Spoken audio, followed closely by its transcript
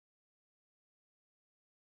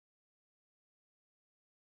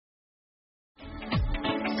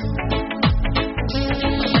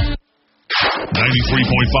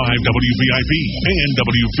93.5 WVIP and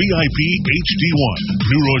WVIP HD1,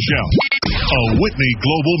 New Rochelle. A Whitney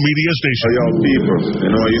Global Media Station. Yo, people, you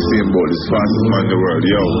know what you saying about this fastest man in the world.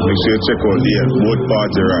 Yo, make sure you check out Dale, both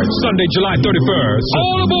party rides. Sunday, July 31st,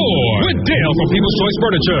 all aboard with Dale from People's Choice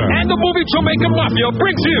Furniture. And the movie Jamaican Mafia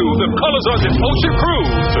brings you The Colors of the Ocean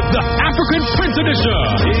Cruise, the African Prince Edition.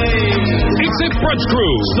 It's a brunch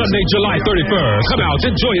cruise, Sunday, July 31st. Come out,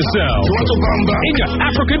 enjoy yourself in your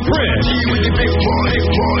African Prince.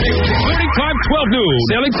 Boarding time 12 noon,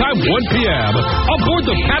 sailing time 1 p.m. Aboard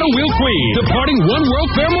the Paddle Wheel Queen, departing One World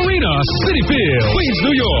Fair Marina, City Field, Queens,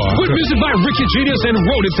 New York. With music by Ricky Genius and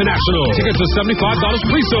Road International. Tickets are $75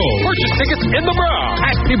 pre-sold. Purchase tickets in the Bronx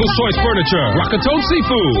at People's Choice Furniture, Rockatone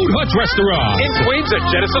Seafood, Food Hut Restaurant, in Queens at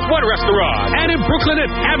Genesis One Restaurant, and in Brooklyn at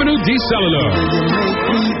Avenue D Cellular.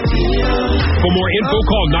 For more info,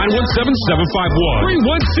 call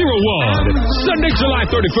 917-751-3101. Sunday, July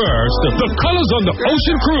 31st, The Colors on the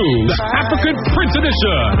Ocean Cruise, the African Prince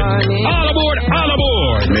Edition. All aboard, all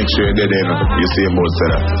aboard. Make sure you're there, you see him both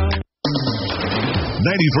set up. 93.5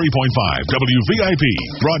 WVIP,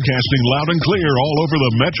 broadcasting loud and clear all over the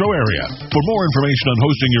metro area. For more information on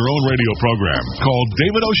hosting your own radio program, call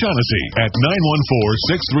David O'Shaughnessy at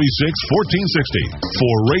 914-636-1460.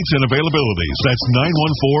 For rates and availabilities, that's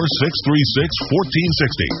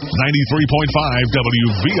 914-636-1460. 93.5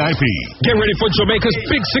 WVIP. Get ready for Jamaica's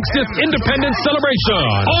big 60th Independence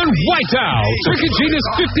Celebration on Whiteout. Ricky Genius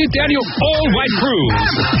 50th Annual All-White Cruise.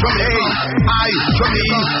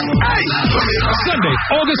 Sunday,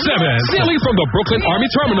 August 7th, sailing from the Brooklyn Army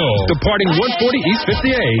Terminal, departing 140 East 58.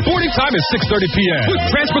 Boarding time is 6:30 p.m. with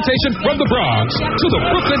transportation from the Bronx to the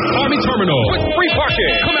Brooklyn Army Terminal with free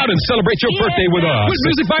parking. Come out and celebrate your birthday with us. With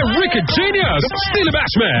music by Ricky Genius, Steely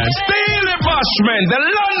Bashman, the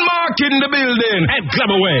landmark in the building, and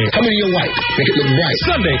Glamaway. Come in your white, make it look bright.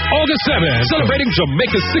 Sunday, August 7th, celebrating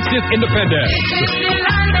Jamaica's 60th independence.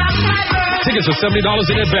 Tickets are $70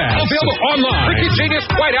 in advance. Available online. Ricky Genius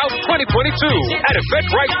Whiteout 2022 at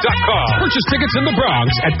Eventbrite.com. Purchase tickets in the Bronx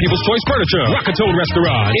at People's Choice Furniture, Rockatone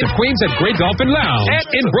Restaurant, in Queens at Great Dolphin Lounge, and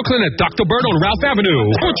in Brooklyn at Dr. Bird on Ralph Avenue.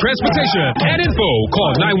 For transportation and info, call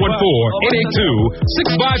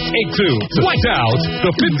 914-882-6582. Whiteout,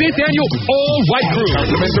 the 15th Annual All-White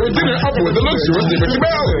Cruise.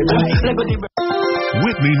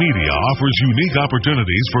 Whitney Media offers unique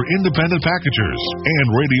opportunities for independent packagers and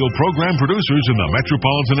radio program producers in the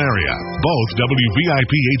metropolitan area. Both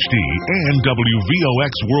WVIP HD and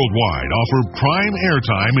WVOX Worldwide offer prime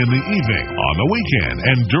airtime in the evening, on the weekend,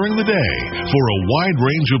 and during the day for a wide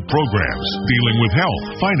range of programs dealing with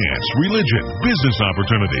health, finance, religion, business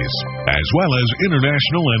opportunities, as well as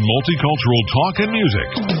international and multicultural talk and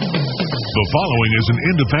music. The following is an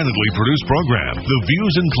independently produced program. The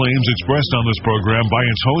views and claims expressed on this program by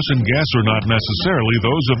its hosts and guests are not necessarily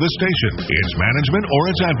those of this station, its management, or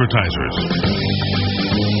its advertisers.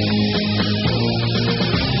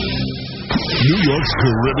 New York's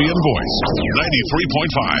Caribbean Voice,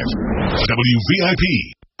 93.5 WVIP.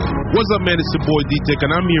 What's up, man? It's your boy D-Tech,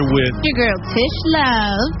 and I'm here with your girl Tish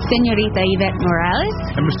Love, Senorita Yvette Morales,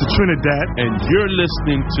 and Mr. Trinidad, and you're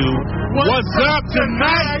listening to What's Up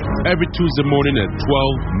Tonight? Every Tuesday morning at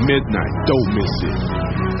 12 midnight. Don't miss it.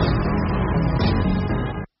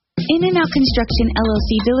 In-N-Out Construction LLC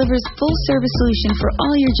delivers full-service solution for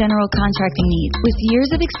all your general contracting needs. With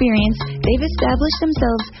years of experience, they've established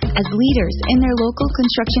themselves as leaders in their local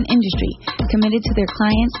construction industry, committed to their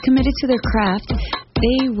clients, committed to their craft.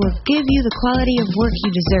 They will give you the quality of work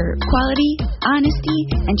you deserve. Quality, honesty,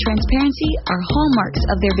 and transparency are hallmarks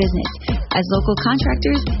of their business. As local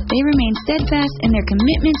contractors, they remain steadfast in their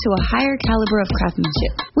commitment to a higher caliber of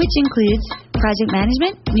craftsmanship, which includes project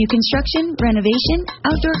management, new construction, renovation,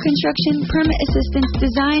 outdoor construction, permit assistance,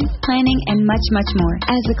 design, planning, and much, much more.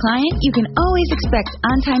 As a client, you can always expect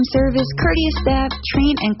on-time service, courteous staff,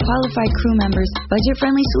 trained and qualified crew members,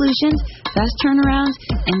 budget-friendly solutions, fast turnarounds,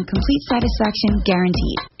 and complete satisfaction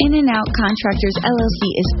guaranteed. In-N-Out Contractors LLC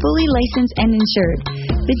is fully licensed and insured.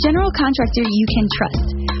 The general contractor you can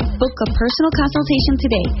trust. Book a personal consultation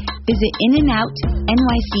today. Visit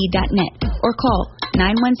inandoutnyc.net or call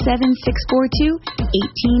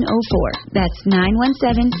 917-642-1804. That's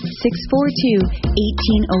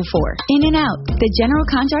 917-642-1804. In-N-Out, the general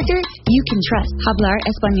contractor you can trust. Hablar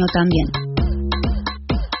Español también.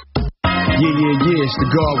 Yeah, it's the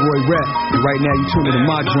Guardroy Rap. And right now you tuning to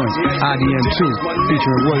my joint, IDM2,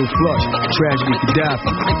 featuring Royal Flush, Tragedy Gaddafi,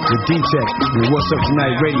 the D-Tech, and What's Up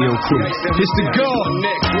Tonight radio crew. It's the Guard.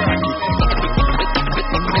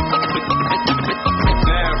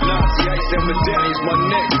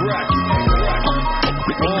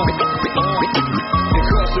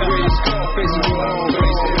 Incarcerated Scarface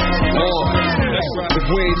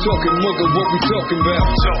talking mugger, what we talking about?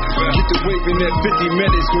 Get the wave in that 50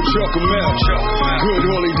 minutes, go chalk 'em out. Good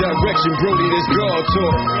holy direction, Brody, that's God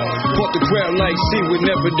talk. Bought the crowd like see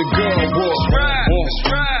whenever the God walk.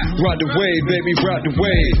 Ride the wave, baby, ride the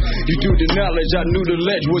wave. You do the knowledge, I knew the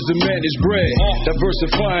ledge was the man is bread.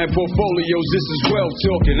 Diversifying portfolios, this is wealth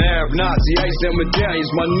talking. Arab Nazi, ice and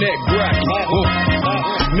medallions, my neck crack.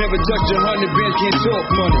 Never touched 100 bands, can't talk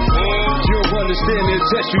money. You don't understand, they'll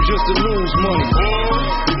test you just to lose money.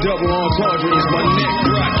 The double entendre is my neck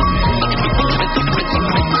crack.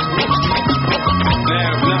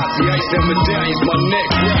 Arab Nazi, ice and medallions, my neck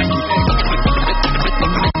crack.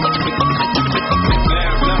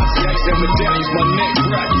 Arab Nazi, ice and medallions, my neck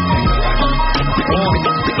crack.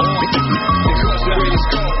 Incarcerated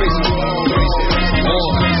Scarface, we're all racing.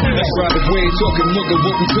 That's right, if we ain't talking mugger,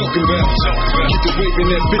 what we talking about? Get the wave in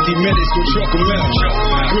that 50 minutes, go chalk 'em out.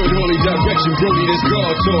 Good holy direction, Brody, that's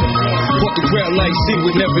God talk. Bought the crowd like see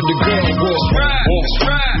whenever the God walk.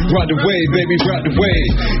 Ride the wave, baby, ride the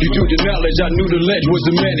wave. You do the knowledge, I knew the ledge was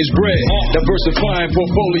the man is bread. Diversifying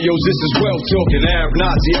portfolios, this is wealth talking. Arab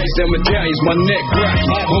Nazi, ice and medallions, my neck crack.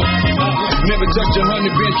 Never touched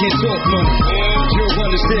 100 bands, can't talk money. You don't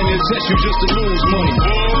understand, they'll test you just to lose money.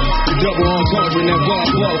 The double entendre in that wild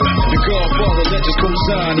blow. The Godfather, let just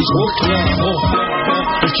co-sign, it's work line.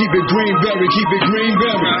 And keep it greenberry, keep it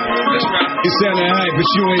greenberry. You soundin' hype, but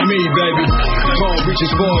you ain't me, baby. Palm reach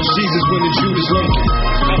as far as Jesus when the Judas lurking.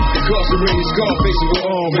 Incarcerated Scarface, we're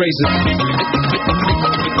all raising.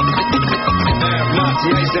 Nazi,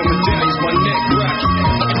 ice and medallions, my neck crack.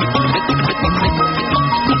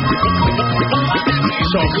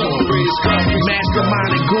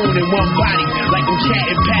 Mastermind and goon in one body, like I'm Cat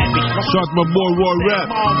and Pappy. Shout my boy Roy Rap.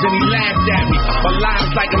 Moms and he laughed at me. My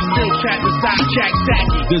line's like I'm still trapped inside Jack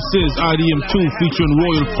Sacky. This is IDM2 featuring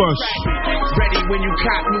Royal First Ready when you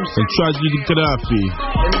cop new and Tragedy Gaddafi.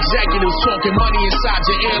 and executives talking money inside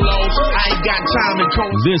your earlobes. I ain't got time to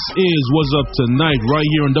coach. This is What's Up Tonight right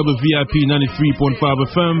here on WVIP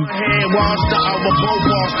 93.5 FM. Hand wash the other, both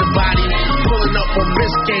wash the body. Pulling up on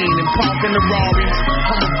Biscayne and parking the Rari.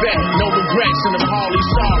 I'm a vet, no regrets, and I'm hardly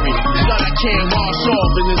sorry. Blood I can't wash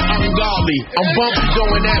off and it's ungodly. I'm bumpy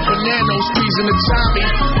going at Banano, squeezing the Tommy.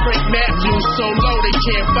 Frank Matthews so low they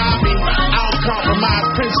can't find me. I don't compromise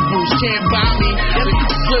principles, can't buy me.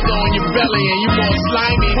 Slither on your belly and you more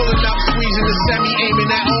slimy. Pulling up, squeezing the semi,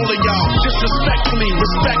 aiming at all of y'all. Disrespectfully,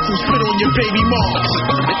 respectful, spit on your baby moms.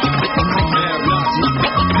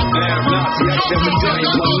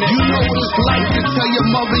 You know what it's like to tell your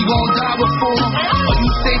mother you gon' die before. Are you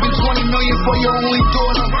saving 20 million for your only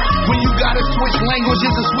daughter? When you gotta switch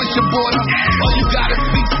languages to switch your border. Or you gotta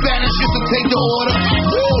speak Spanish just to take the order.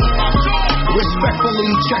 Woo! Respectfully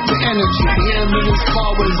check the energy. Hear him in his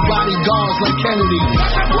car with his bodyguards like Kennedy.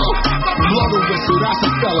 Woo! Blow the whistle, that's a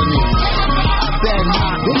felony. I bet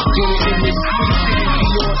not. Get it in this street shit in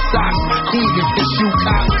your socks. Cleveland and shoe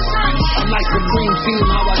cops. I'm like Supreme Team,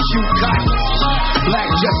 how I shoot cops. Black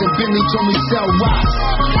Jess and Bentley told me sell rocks.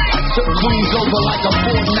 I took Queens over like a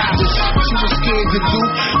Fort Knox. What you was scared to do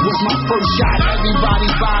was my first shot. Everybody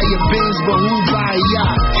buy a Benz, but who buy a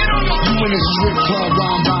yacht? You in a strip club,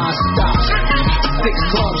 I'm buying stock.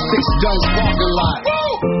 6 clubs, 6 guns, parking lot.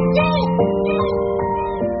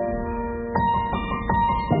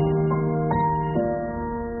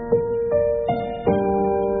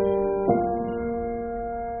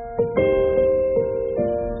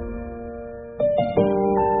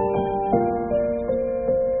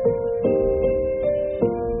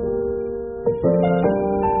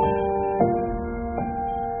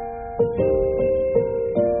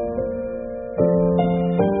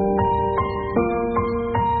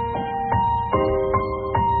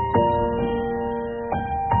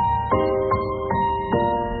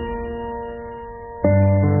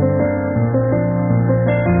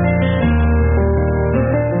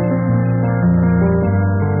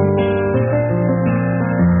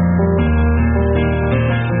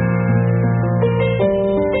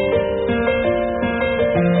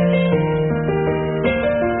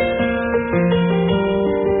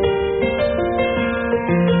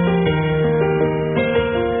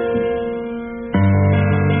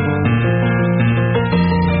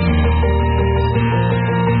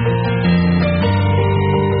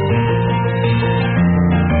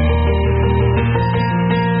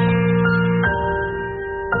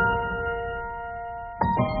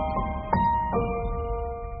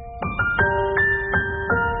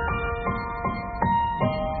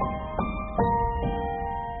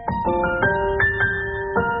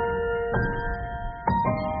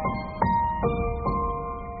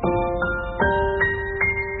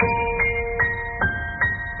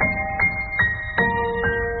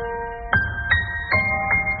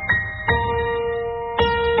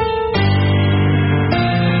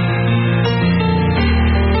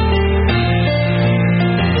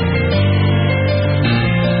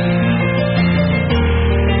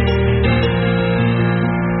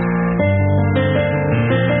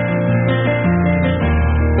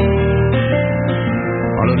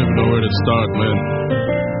 start, man.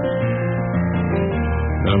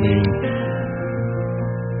 I mean,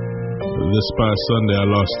 this past Sunday I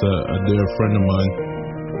lost a dear friend of mine,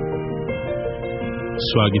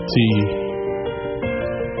 Swaggy T,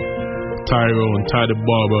 Tyro, and Ty the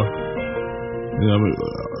Barber. You know,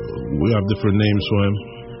 we have different names for him.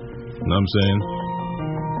 You know what I'm saying?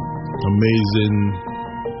 Amazing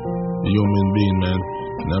human being, man.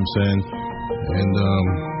 You know what I'm saying? And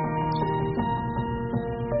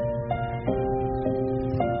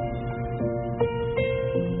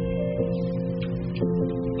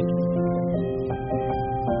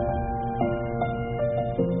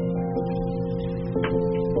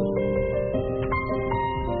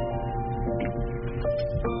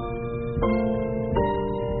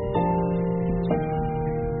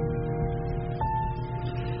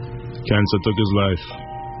cancer took his life.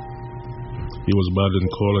 He was battling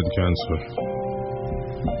colon cancer.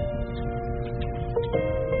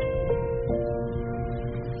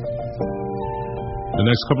 The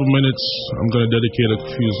next couple minutes, I'm going to dedicate a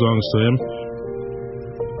few songs to him.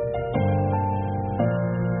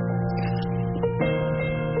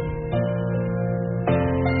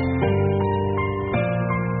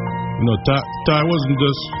 You know, Ty wasn't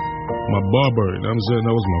just my barber, you know what I'm saying?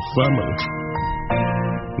 That was my family.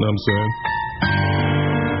 You know what I'm saying?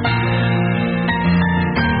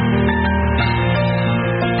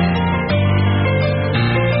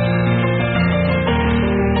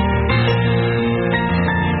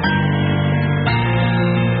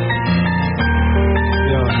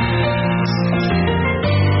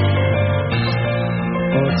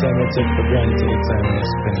 Time I take for granted the time I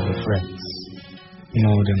spend with friends. You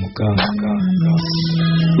know them gone.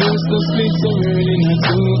 Used to sleep so early not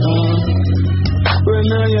too hard. When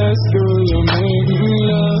I ask you, you make me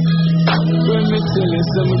laugh. When me tell you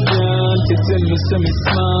some can't, you tell me some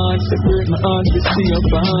smart. To break my heart to see your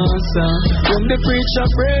answer. When the preacher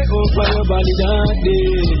pray over your body that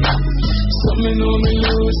day, some me know me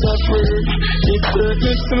lose a prayer. If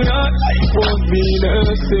purpose to that, life won't be the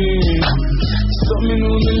same. Some me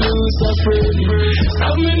know me lose a friend.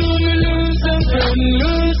 Some me know me lose a friend,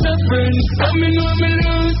 lose a friend. Some me know me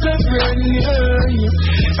lose a friend, yeah.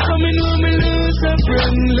 Some me know me lose a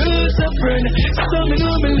friend, lose a friend. Some me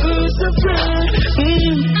know me lose a friend.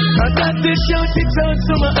 I got to shout it out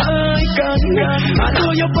to my icon. I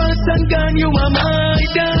know your past and gone, you are my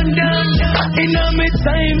dan. In all my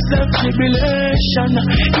times of tribulation,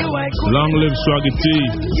 you I could. Long live Swaggy T.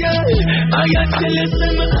 Yeah, I got to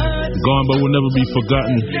listen my heart. Gone but will never be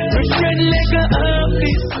forgotten.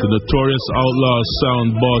 The notorious outlaw sound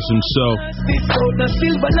boss himself. The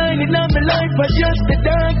silver lining of my life, but just the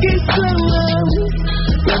darkest cloud.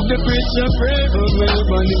 When the preacher pray for me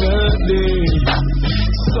on that day,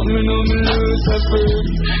 some me know me lose a friend.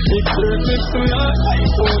 If purpose to your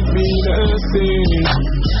life won't be the same.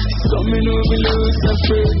 Some me know me lose a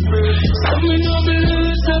friend. Some me know me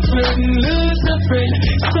lose a friend, lose a friend.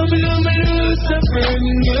 Some me know me lose a friend,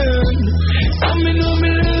 yeah. Some me know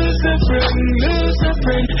me lose a friend, lose a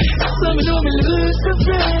friend. Some me know me lose a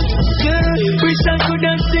friend, yeah. Wish I could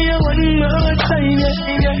have seen you one more time,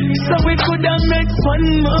 yeah. So we could have met one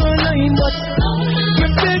more line, but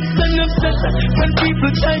I'm vexed and upset when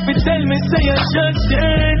people try to tell me say I just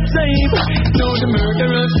dead time. Now the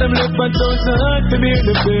murderers them left my toes hard to bear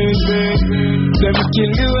the pain. Them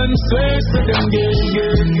kill you and swear so them get.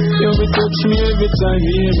 You will touch me every time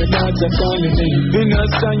you hear me daughter calling me. In a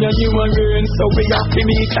stand and you are rain, so we have to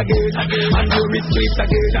meet again. And you retreat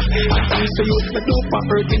again. And things to use the dope for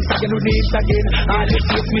hurting so you don't need again. All the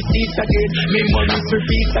face me see it again. Memories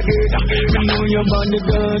repeat again. We know your body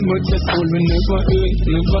gone, but your soul will never end,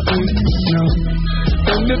 never end. No.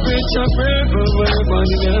 When the preacher pray for my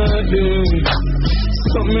body that day,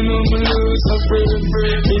 some me know me lose a friend.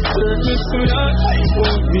 If purpose to that, life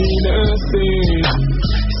won't be the same.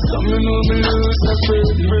 Some me know me lose a friend.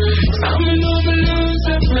 Some me know me lose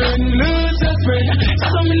a friend, lose a friend.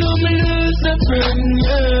 Some me know me lose a friend,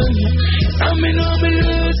 yeah. Some me know me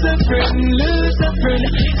lose a friend, lose a friend.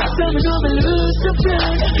 Some me know me lose a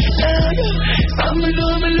friend, yeah. Some me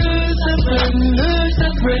know me lose a friend, lose a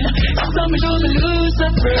friend. Some me know me lose a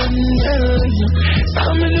friend, yeah.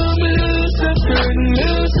 Some me know me lose a friend,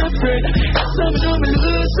 lose a friend. Some me know me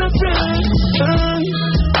lose a friend,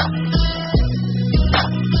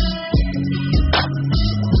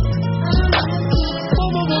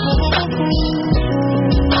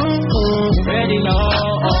 ready now.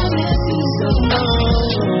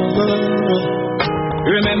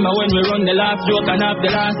 Remember when we run the last joke and have the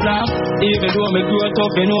last laugh. Even though me grow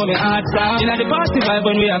tough, you know me heart soft. Inna the party vibe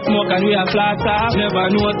when we have smoke and we have flags off. Never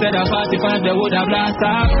know said a 45 they would have blast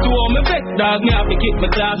off. To all me vex dog, me have to keep my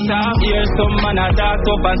clocks off. Hear some man a talk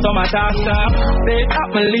up and some a talk soft. Say it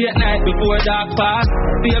happen late night before dark pass.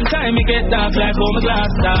 Same time me get dark like home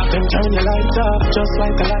glass off. Them turn your light off just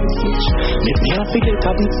like a light switch. Make me have to get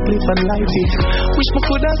a big split and light it. Wish me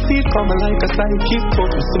could have seen coming like a sidekick. But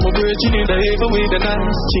me see my virgin in the haven with a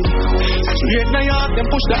nice chick. Straight now you have them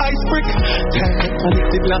push the ice brick. And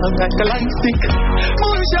it's it long like a light stick. I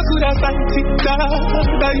wish I could have sight it down.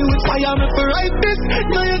 That you inspire me for write this.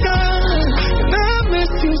 Now you gone. And I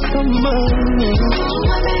miss you so much.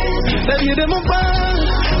 That you them apart.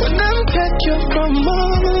 When I'm catch you from home.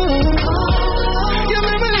 You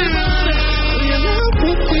remember that? You're not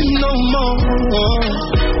with me no more.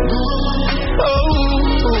 Oh,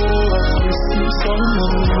 I miss you so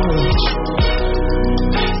much.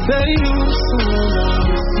 Say you so much. I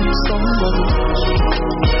miss you so much.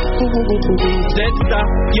 Dexter,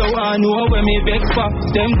 you wanna know where me vex for?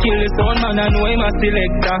 Them kill the sound man and know him a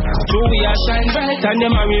selector. True we a shine bright and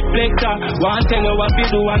them a reflector. One tell you what we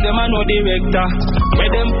do and them a no director.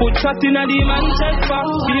 Where them put shot in a the Manchester.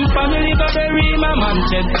 Team family go bury my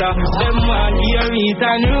Manchester. Them want hear it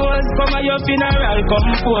and rose. Come a your funeral,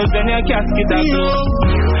 compose then your casket a close.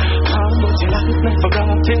 How much you like me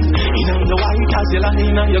forgotten? You know the white as you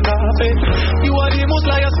lying on your carpet. You are the most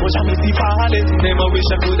liars, much I miss the falling. Never wish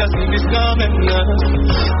I could have seen this coming.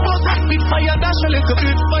 But I spit fire, dash a little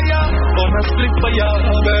bit fire. Gonna split fire,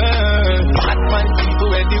 bad man people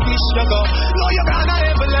where they wish you go. No, you gonna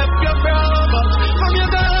ever left your brother. From your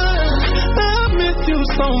dad, I miss you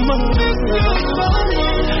so much.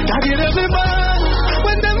 God, you never bad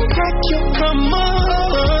when them crack you from us.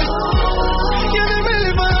 You never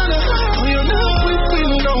live on, you're not with me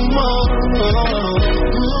no more.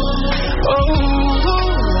 Oh,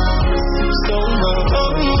 so much.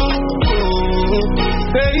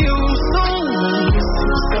 Say you so much.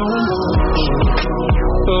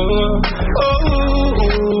 Oh,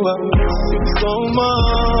 I miss you so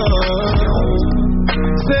much.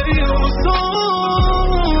 Say you so.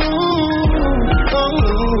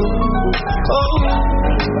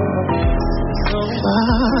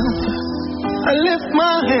 I lift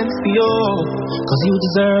my hands to you, cause you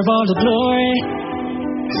deserve all the glory.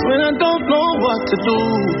 When I don't know what to do,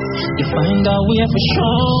 you find out we have to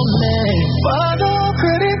show me. Father,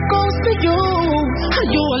 credit goes to you, and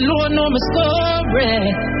you alone know my story.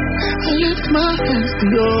 I lift my hands to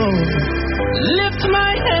you. Lift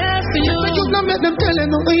my hands to you. You not make them tell you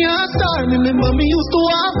no, you're star. Remember me used to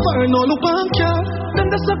walk far, no look on car. Them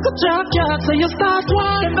the suck a jacket, so you start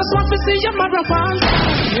one. Them that's what we see your marathon.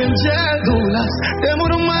 Angel doulas, them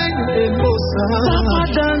wouldn't mind if they both suffer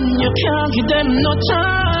done, you can't give them no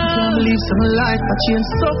chance. Can't believe some life I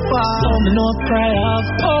changed so far. So me no pride of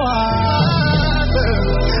power.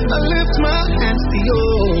 I lift my hands to you,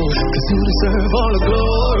 cause you deserve all the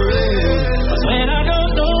glory. Cause when I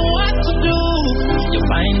don't know what to do, you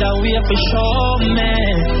find out we have to show me.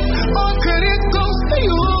 All credit goes to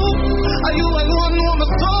you, and you alone know my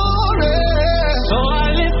story. So I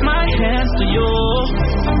lift my hands to you.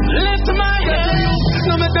 Lift my hands.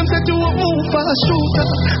 No make them set you up, move for a shooter.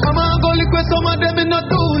 Come on, go lick with some of them in no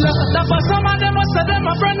doula. That for some of them, most of them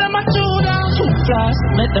a friend, them a Judah. Too fast,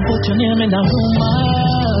 make them put your name in a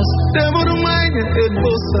rumors. Them wouldn't mind your head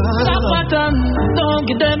bossa. Stop at them, don't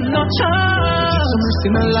give them no chance. Some risk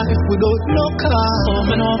in a life without no car. So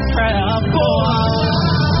me no prayer of God.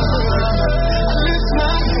 I lift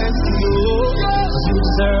my hands to you, cause you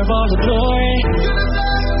deserve all the glory.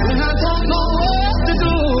 When I don't know what to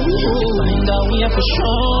do, find out we have to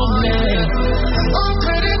show me. All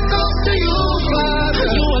credit goes to you, Father.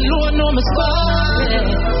 You alone know my story.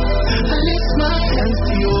 I lift my hands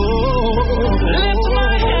to you. Lift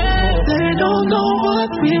my hands. They don't know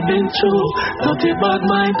what we've been through. Nothing but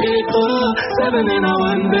my people. 7 in a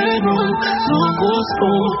 1 bedroom. No ghost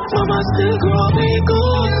home. Mama still grow me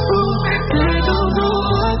good food. They don't know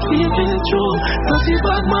what we've been through. Nothing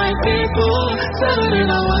but my people. 7 in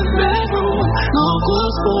a 1 bedroom. No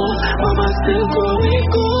ghost home. Mama still grow me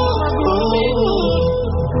good food.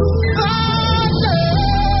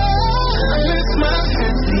 I lift my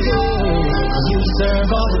hands to you. You deserve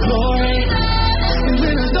all the glory. And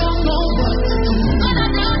when I don't know what to do,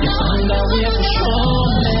 you find out we have to show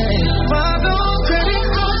me. Father, credit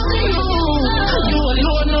goes to you. You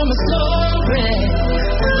alone know my story.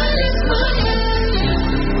 I lift my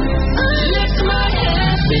hands. I lift my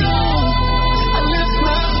hands to you. I lift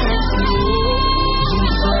my hands to you. You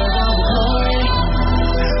deserve all the glory.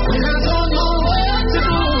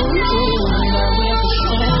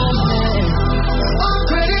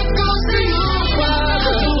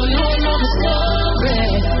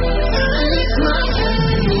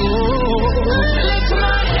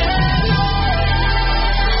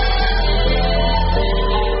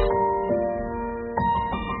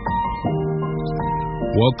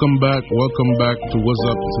 Welcome back to What's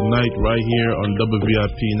Up Tonight right here on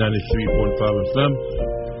WVIP 93.5 FM.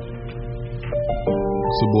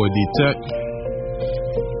 It's your boy D-Tech,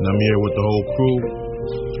 and I'm here with the whole crew.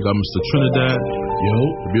 We got Mr. Trinidad,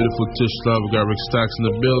 the beautiful Tish Love. We got Rick Stacks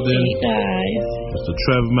in the building. Hey guys. Mr.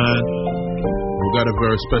 Trev Man. We got a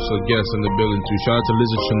very special guest in the building too. Shout out to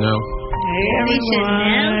Lizzie Chanel. Hey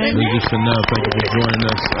everyone. Lizzie Chanel, thank you for joining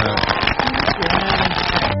us at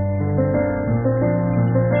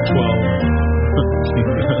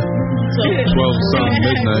 12 something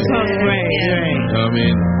midnight. Right. You know what I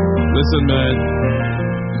mean? Listen, man.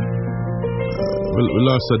 We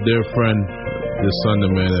lost a dear friend this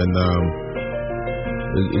Sunday, man, and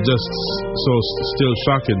it just so still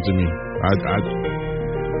shocking to me.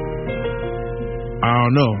 I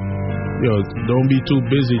don't know. Yo, don't be too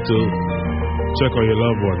busy to check on your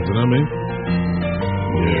loved ones. You know what I mean?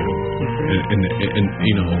 Yeah. And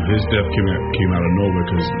you know, his death came out of nowhere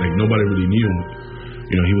because like nobody really knew him.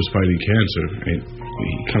 You know, he was fighting cancer, and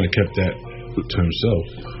he kind of kept that to himself.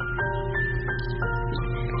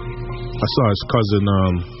 I saw his cousin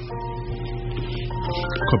a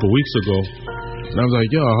couple weeks ago, and I was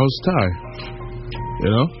like, "Yo, how's Ty?"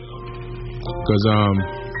 You know, because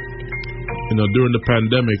you know, during the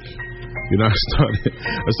pandemic, you know, I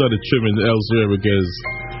started trimming elsewhere because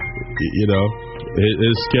you know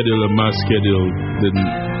his schedule and my schedule didn't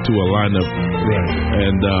to a lineup, right?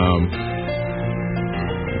 And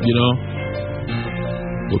you know,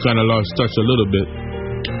 we kind of lost touch a little bit.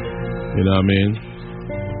 You know what I mean?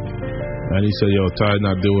 And he said, "Yo, Ty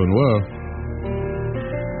not doing well."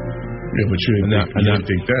 Yeah, but you didn't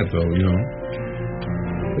think that though, you know.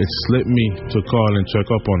 It slipped me to call and check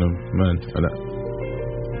up on him, man.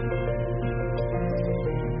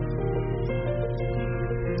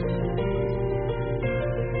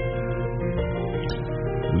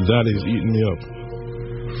 That is eating me up,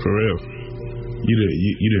 for real. You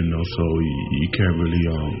didn't know, so you can't really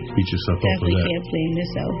beat yourself up for that. Definitely can't blame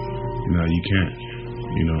yourself. No, you can't.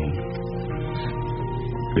 You know,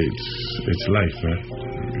 it's life, man.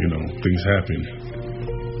 You know, things happen.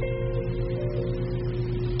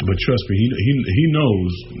 But trust me, he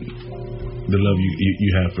knows the love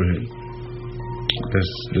you have for him.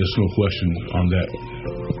 There's no question on that.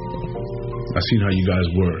 I seen how you guys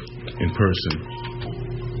were in person.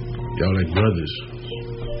 Y'all like brothers.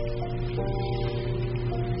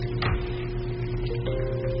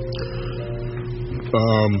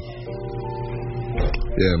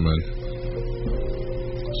 Yeah, man.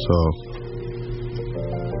 So,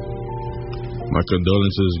 my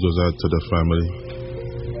condolences goes out to the family,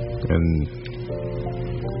 and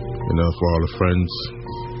you know, for all the friends.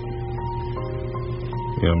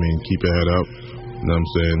 You know what I mean? Keep your head up. You know what I'm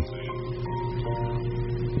saying?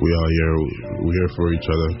 We all here. We're here for each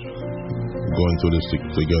other. Going through this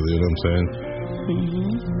together. You know what I'm saying?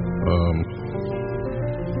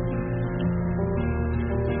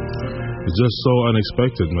 It's just so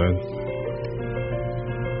unexpected, man.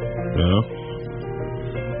 You know?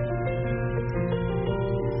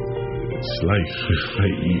 It's life.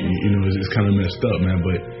 Like, you know, it's kind of messed up, man,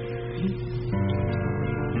 but,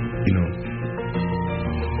 you know.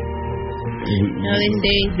 Them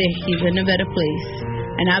days that he's in a better place.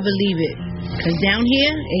 And I believe it. Because down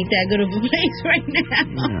here ain't that good of a place right now.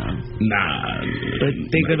 Nah. But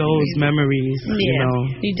think of those memories. You know,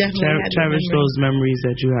 you definitely cherish those memories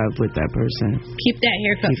that you have with that person. Keep that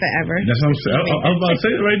haircut forever. That's what I'm saying. I was about to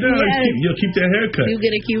say it right now. Yes. Keep that haircut. You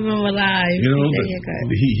gotta keep him alive. You know, keep that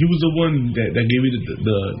haircut. He was the one that gave you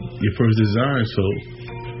your first design, so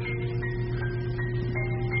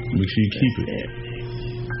make sure you keep it.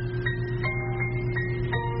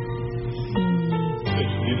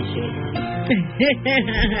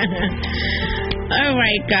 All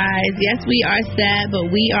right, guys. Yes, we are sad,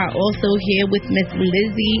 but we are also here with Miss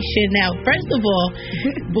Lizzie Chanel. First of all,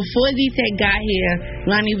 before D-Tech got here,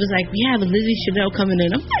 Lonnie was like, "We have a Lizzie Chanel coming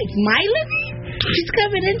in." I'm like, "My Lizzie? She's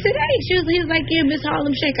coming in today." He was like, "Yeah, Miss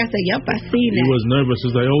Harlem Shake." I said, "Yup, I seen that." He was nervous.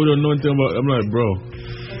 He's like, "Oh, we don't know anything about." I'm like, "Bro,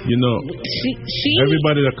 you know,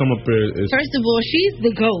 everybody that come up here is." First of all, she's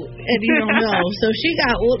the GOAT, and you don't know. So she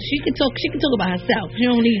can talk about herself. She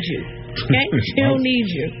don't need you. Okay, she don't need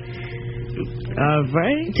you. All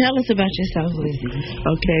right. Tell us about yourself, Lizzie.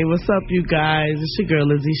 Okay, what's up, you guys? It's your girl,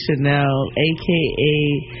 Lizzie Chanel,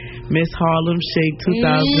 a.k.a. Miss Harlem Shake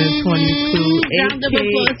 2022,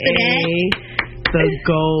 a.k.a. the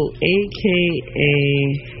GOAT, a.k.a.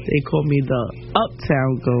 they call me the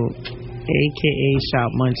Uptown GOAT, a.k.a.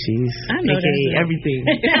 Shop Munchies, I know a.k.a. everything.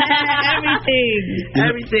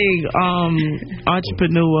 Everything.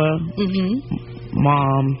 Entrepreneur,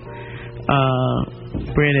 mom,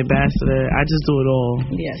 brand ambassador. I just do it all.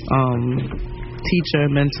 Yes. Teacher,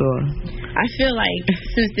 mentor. I feel like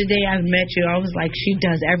since the day I've met you, I was like, she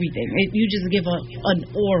does everything. You just give an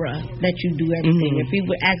aura that you do everything. If people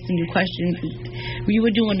were asking you questions, you were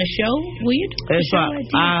doing the show? Were you doing the show at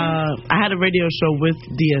DSN? I had a radio show with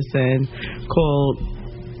DSN called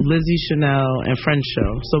Lizzie Chanel and Friends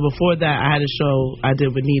Show. So before that, I had a show I did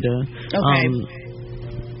with Nita. Okay.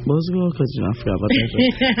 What was it called? Because I forgot about that show.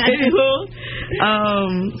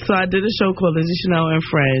 So I did a show called Lizzie Chanel and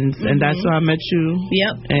Friends, and that's where I met you.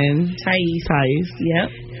 Yep. And Thais. Yep.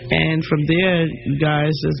 And from there, you guys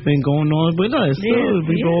just been going on with us.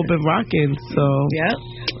 We've all been rocking. So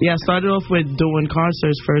yeah, I started off with doing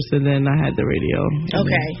concerts first, and then I had the radio.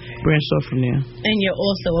 Okay. Branched off from there. And you're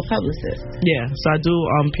also a publicist. Yeah. So I do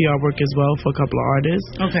PR work as well for a couple of artists.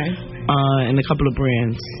 Okay. And a couple of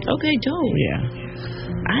brands. Okay, dope. Yeah.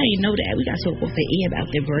 I didn't know that. We got to talk off the air about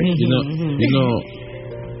the brand. You know,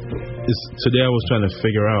 today I was trying to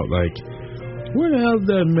figure out, like, where the hell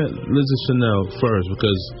did I met Lizzie Chanel first?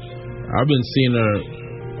 Because I've been seeing her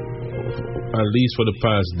at least for the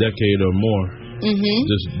past decade or more,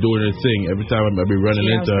 just doing her thing. Every time I be running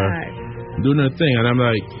into her, doing her thing, and I'm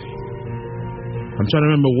like, I'm trying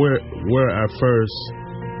to remember where I first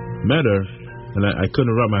met her, and I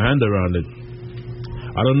couldn't wrap my hand around it.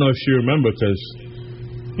 I don't know if you remember, because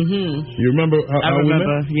you remember how we met?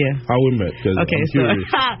 Yeah. How we met? Okay,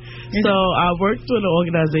 so I worked with an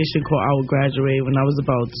organization called I Will Graduate when I was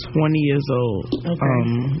about 20 years old. Okay.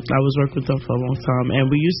 I was working with them for a long time, and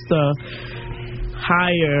we used to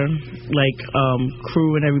hire like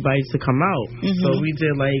crew and everybody to come out. So we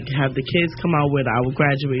did like have the kids come out with our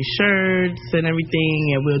graduate shirts and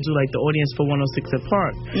everything, and we'll do like the audience for 106 at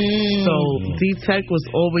Park. So D-Tech was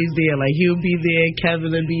always there. Like he would be there,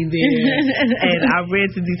 Kevin would be there, and I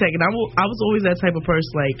ran to D-Tech, and I was always that type of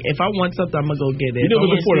person. Like if I want something, I'm gonna go get it. You know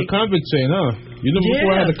before the convict chain, huh? You know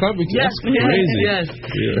before I had the convict chain. That's crazy. Yes.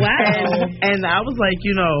 Yeah. Wow. And I was like,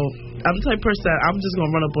 you know, I'm the type of person that I'm just gonna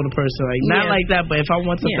run up on a person, like not like that, but if I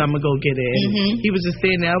want something, I'm gonna go get it. And he was just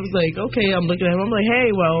standing there. I was like, okay, I'm looking at him. I'm like, hey,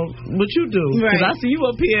 well, what you do? Because I see you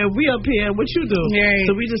up here, we up here. What you do?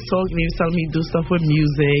 So we just talked, and he was telling me he do stuff with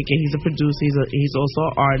music, and he's a producer. He's also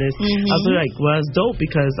an artist. I was like, well, it's dope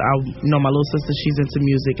because my little sister, she's into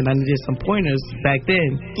music, and I needed some pointers back then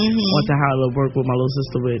on to how to work with my little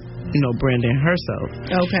sister with branding herself.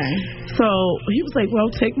 Okay. So he was like, well,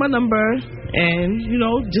 take my number and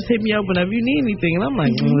just hit me up whenever you need anything. And I'm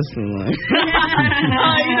like, listen,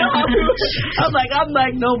 like, I'm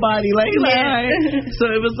like nobody, like. So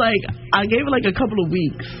it was like I gave it like a couple of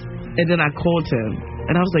weeks, and then I called him,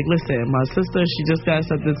 and I was like, listen, my sister, she just got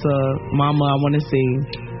accepted to Mama I Want to Sing,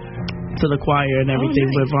 to the choir and everything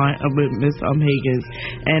with Miss Higgins,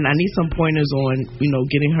 and I need some pointers on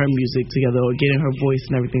getting her music together or getting her voice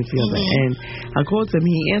and everything together. And I called him,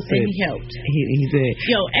 he answered, and he helped. He did.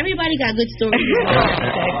 Yo, everybody got good stories.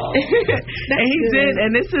 And he did,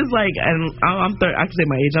 and this is like, and I can say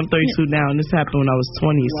my age, I'm 32 now, and this happened when I was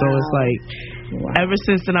 20. So it's like, ever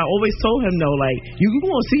since then, I always told him, no, like, you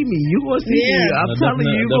gonna see me, I'm telling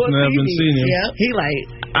you, you gonna see me. He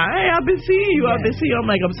like, I've been seeing you, I'm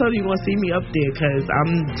like, I'm telling you, you're gonna see me up there, because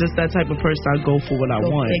I'm just that type of person. I go for what I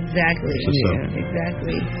want. Exactly.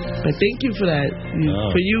 Exactly. But thank you for that,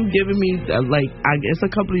 for you giving me it's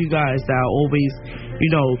a couple of you guys that I always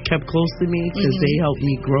kept close to me, because they helped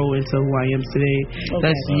me grow into who I am today.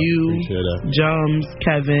 That's you, Jums,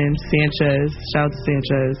 Kevin, Sanchez. Shout out to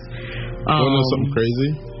Sanchez. You know something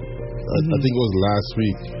crazy? I think it was last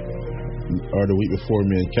week or the week before,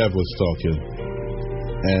 me and Kev was talking,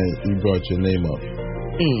 and you brought your name up.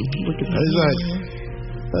 Look at that. He's like,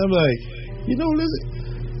 I'm like, Lizzie,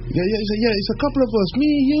 it's a couple of us, me,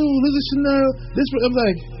 you, Lizzie Chanel, this. I'm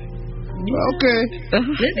like, okay.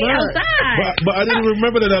 Lizzie outside. But I didn't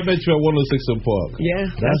remember that I met you at 106 in Park. Yeah,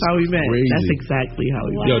 that's how we met. Crazy. That's exactly how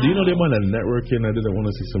we met. Yo, do you know they might have networking I did at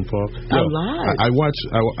 106 in Park? A lot. I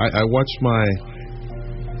watch my,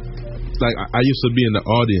 like, I used to be in the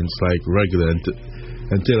audience like regular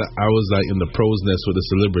until I was like in the pros nest with the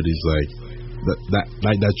celebrities, like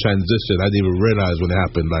that transition. I didn't even realize when it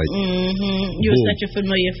happened. Like, you were such a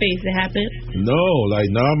familiar face. It happened. No, like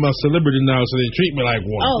now I'm a celebrity now, so they treat me like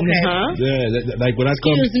one. Oh, okay. Yeah, like when I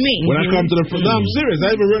come, when I come to the front. No, I'm serious.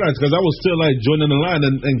 I didn't even realize, because I was still like joining the line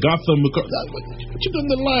and Gotham. Because, what you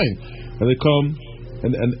doing the line? And they come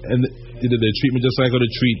and either they treat me just like I would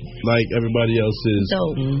treat like everybody else's,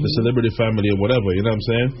 the celebrity family or whatever. You know what I'm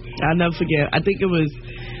saying? I'll never forget. I think it was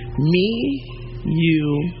me, you,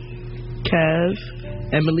 Kev,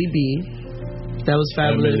 Emily B, That was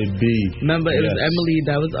fabulous. Emily B. Remember, it was Yes. Emily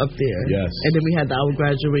that was up there. Yes. And then we had the Our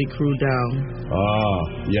Graduate crew down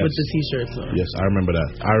Yes. with the T-shirts on. Yes, I remember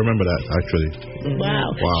that. actually. Wow.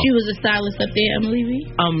 Wow. She was a stylist up there, Emily V?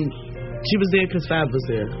 She was there because Fab was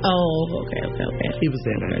there. Oh, okay. He was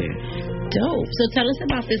there that day. Dope. So tell us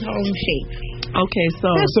about this Harlem Shake. Okay,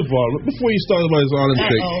 so First of all, before you start about this Harlem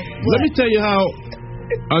Shake, let me tell you how.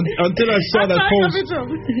 Until I saw that post,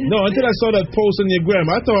 until I saw that post on your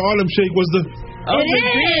gram, I thought Harlem Shake was the. It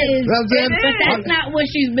is. But that's not what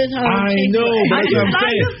she's been Harlem I Shake. know, but that's what I'm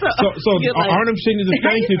saying. So Harlem Shake is a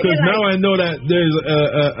thank you because now I know that there's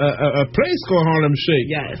a place called Harlem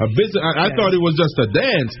Shake. Yes. A business. I thought it was just a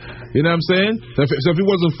dance. You know what I'm saying? So if it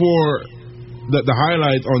wasn't for the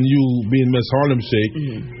highlight on you being Miss Harlem Shake,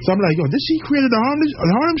 so I'm like, yo, did she create a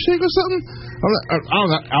Harlem Shake or something?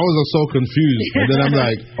 I was so confused, and then I'm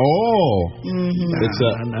like, it's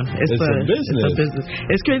a business.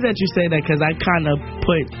 It's crazy that you say that because I kind of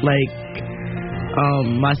put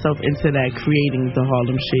myself into that creating the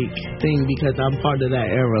Harlem Shake thing because I'm part of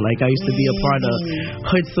that era. Like I used to be a part of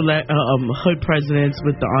Hood Presidents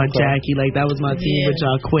with the Aunt Jackie. Like that was my team with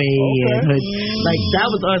Jaquay and Hood. Like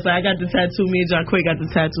that was us. I got the tattoo. Me and Jaquay got the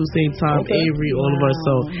tattoo same time. Avery, all of us.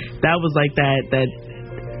 So that was like that.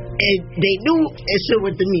 And they knew it should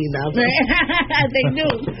went to me now. They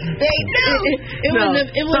knew. It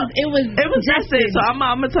was just it. So I'm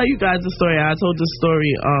gonna tell you guys the story. I told this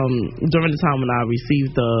story during the time when I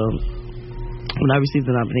received the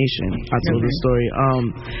nomination. I told the story.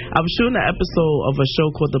 I was shooting an episode of a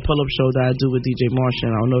show called The Pull-Up Show that I do with DJ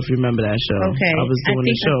Martian. I don't know if you remember that show. Okay. I was doing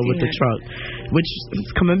a show with the truck, which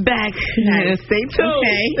is coming back. Nice. Stay tuned.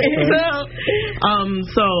 Okay.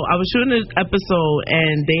 So I was shooting this episode,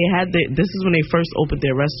 and they had this is when they first opened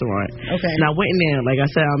their restaurant. Okay. And I went in there, like I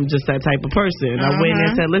said, I'm just that type of person. I went in there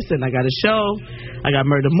and said, listen, I got a show. I got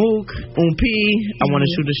Murder Mook, P. I want to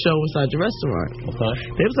shoot a show inside your restaurant. Okay.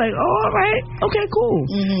 They was like, oh, all right. Okay, cool.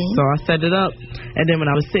 So I set it up, and then when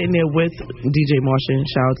I was sitting there with DJ Martian,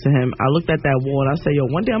 shout out to him, I looked at that wall and I said, yo,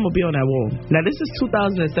 one day I'm gonna be on that wall. Now this is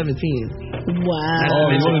 2017.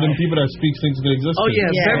 Wow. He's one of them people that speaks things into existence. Oh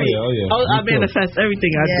yeah, very. I manifest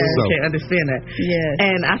everything I do. You can't understand that. Yeah.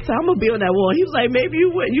 And I said, I'm gonna be on that wall. He was like, maybe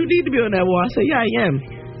you need to be on that wall. I said, yeah, I am.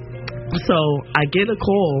 So I get a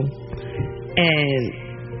call, and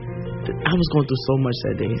I was going through so much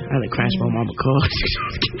that day. I had to crash my mama car.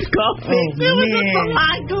 There was a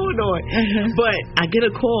lot going on. But I get a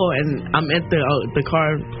call, and I'm at the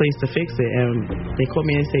car place to fix it, and they call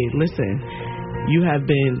me and say, listen, you have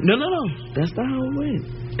been... No. That's not how it went.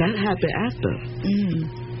 That happened after.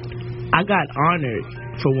 I got honored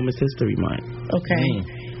for Women's History Month. Okay.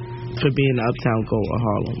 For being the Uptown Goat of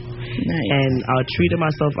Harlem. Nice. And I treated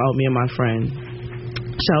myself out, me and my friend.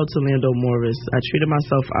 Shout out to Lando Morris. I treated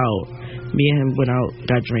myself out. Me and him went out,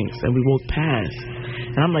 got drinks, and we walked past.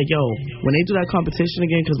 And I'm like, yo, when they do that competition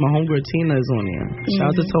again, because my homegirl Tina is on there.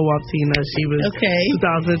 Shout out to Toe-Wop Tina. She was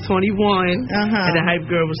 2021. And the Hype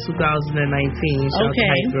Girl was 2019. Shout out to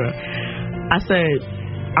Hype Girl. I said,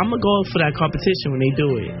 I'm going to go for that competition when they do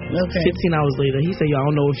it. 15 hours later, he said, yo, I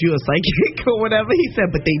don't know if you're a psychic or whatever. He said,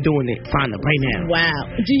 but they doing it. Sign up right now.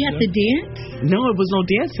 Wow. Do you have to dance? No, it was no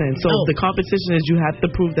dancing. So the competition is you have to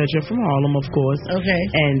prove that you're from Harlem, of course. Okay.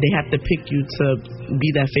 And they have to pick you to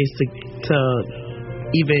be that face to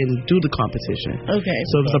even do the competition. Okay.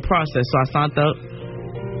 So it was a process. So I signed up.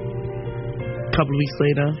 A couple of weeks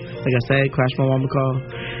later, like I said, crashed my mama car.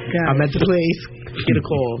 I'm at the place, get a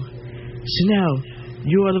call. Chanel,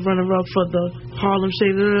 you are the runner-up for the Harlem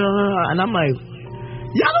Shake. And I'm like,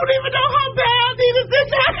 y'all don't even know how bad I needed this.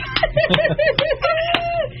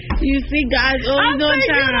 You see, guys always on time.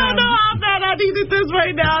 You don't know how bad I needed this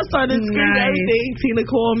right now. I started screaming everything. Tina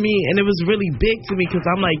called me, and it was really big to me because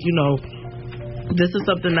I'm like, you know, this is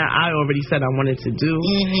something that I already said I wanted to do.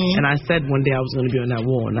 And I said one day I was going to be on that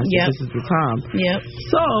wall, and I said, this is the time.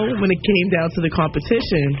 So when it came down to the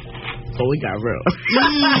competition, it got real.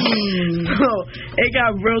 So it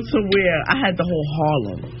got real to where I had the whole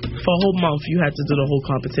Harlem. For a whole month, you had to do the whole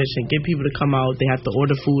competition, get people to come out. They have to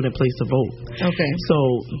order food and place a vote. Okay. So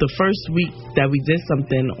the first week that we did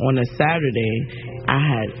something on a Saturday, I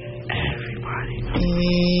had everybody.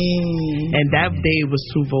 And that day was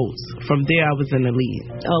 2 votes. From there, I was in the lead.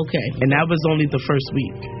 Okay. And that was only the first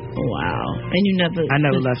week. Wow. And you never... I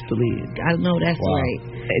never left the lead. I know that's right.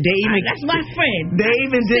 They even, that's my friend. They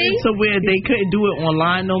even did it to where they couldn't do it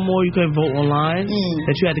online no more. You couldn't vote online.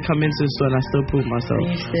 That you had to come into the store, and I still proved myself.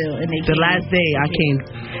 The last day I came,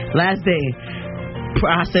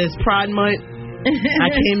 I said it's Pride Month. I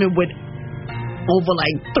came in with over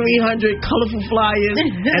like 300 colorful flyers,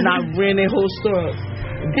 and I ran their whole store.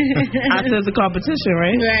 I said it's a competition,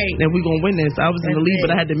 right? Right. And we're gonna win this. I was in the lead,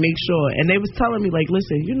 but I had to make sure. And they was telling me like,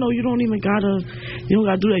 listen, you don't do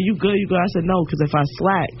that. You good. I said no, because if I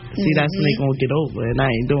slack, see, that's when they gonna get over, and I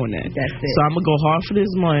ain't doing that. That's it. So I'm gonna go hard for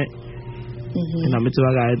this month, and I'm gonna do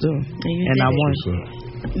what I gotta do. And I won.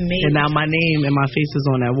 Amazing. And now my name and my face is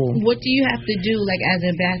on that wall. What do you have to do, like, as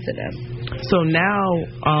ambassador? So now,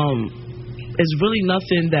 it's really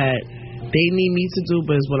nothing that they need me to do,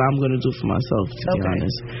 but it's what I'm going to do for myself, to be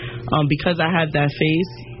honest. Because I have that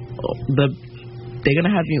face, they're going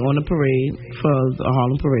to have me on the parade for the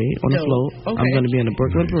Harlem Parade on the float. I'm going to be in the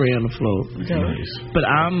Brooklyn Parade on the float. Nice. But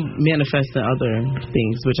I'm manifesting other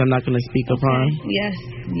things, which I'm not going to speak upon. Yes.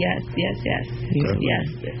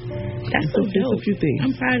 That's so dope. A few things.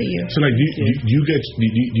 I'm proud of you. So, like, you get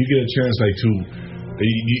a chance, like, to...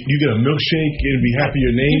 You get a milkshake and be happy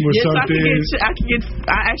your name or something?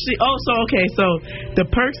 So the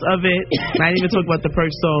perks of it, I didn't even talk about the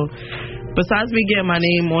perks. So besides me getting my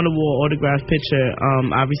name on the wall, autographed picture,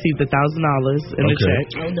 I received $1,000 in the check.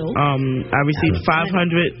 I received $500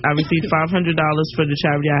 for the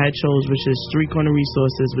charity I had chose, which is Street Corner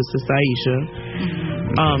Resources with Sister Aisha.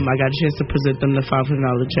 I got a chance to present them the $500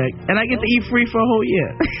 check, and I get to eat free for a whole year.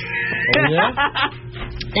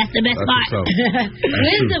 That's the best part.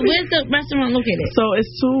 Where's the restaurant located? So it's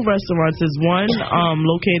two restaurants. There's one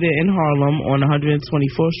located in Harlem on 124th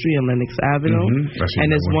Street and Lenox Avenue, and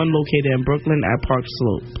there's one located in Brooklyn at Park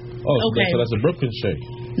Slope. So that's a Brooklyn shake.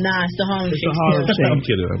 Nah, it's the Harlem Shake. It's the Harlem Shake. I'm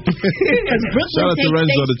kidding. Because Brooklyn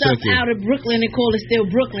takes stuff out of Brooklyn and call it still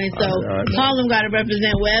Brooklyn. So Harlem got to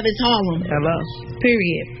represent wherever it's Harlem. Hello.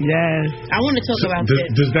 Period. Yes. I want to talk about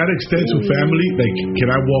this. Does that extend to family? Like, can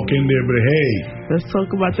I walk in there but hey? Let's talk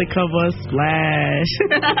about the cover of Splash.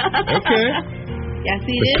 Okay. Y'all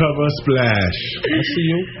see the this? Cover of Splash. I see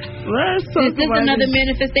you. Let's talk Is this about another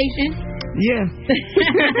manifestation? Yeah.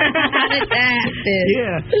 How did that happen?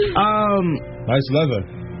 Yeah. Nice leather.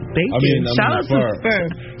 Thank you. Shout out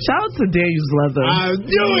to Daniel's Leather. I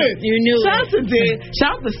knew it. You knew it.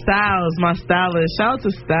 Shout out to Styles, my stylist. Shout out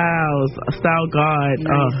to Styles, Style God.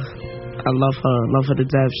 I love her to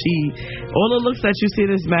death. All the looks that you see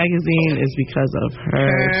in this magazine is because of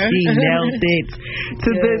her. She nailed it to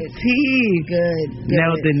the T. Good.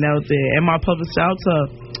 Nailed it. And my public shout out to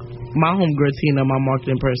my homegirl Tina, my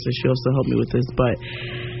marketing person. She also helped me with this. But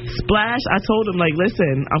Splash, I told him, like,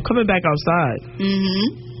 listen, I'm coming back outside.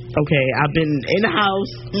 Okay, I've been in the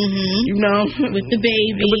house, you know, with the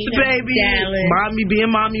baby, mommy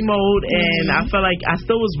being mommy mode, and I felt like I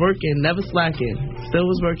still was working, never slacking, still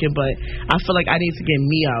was working, but I feel like I need to get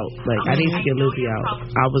me out, like I need to get Lizzie out.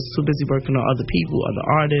 I was too busy working on other people, other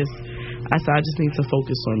artists. I said I just need to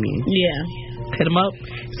focus on me. Yeah. Hit him up.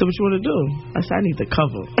 He said, what you want to do? I said I need to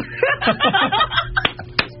cover.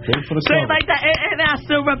 So like that, and I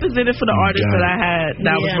still represented for the artists that I had that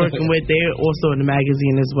I was working with. They're also in the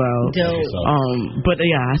magazine as well. Dope. But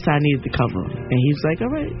yeah, I said I needed to cover, and he was like, "All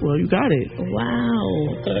right, well you got it."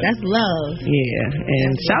 Wow, that's love. Yeah,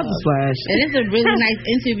 and shout out to Splash. And it's a really nice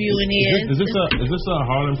interview in here. Is this a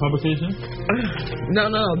Harlem publication? No,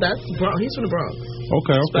 that's he's from the Bronx.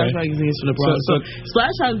 Okay. Splash magazine is from the Bronx. So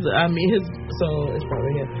Splash has, it's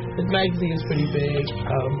probably here. His magazine is pretty big.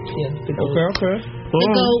 Okay. The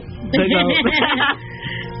goat.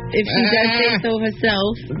 If she does say so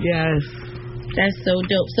herself. Yes. That's so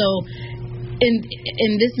dope. So in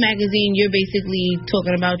this magazine, you're basically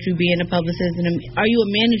talking about you being a publicist. Are you a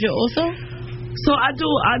manager also? So I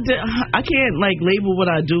can't like label what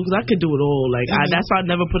I do because I could do it all. Like that's why I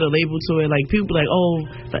never put a label to it. Like people like, oh,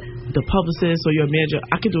 the publicist or your manager.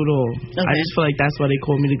 I could do it all. Okay. I just feel like that's why they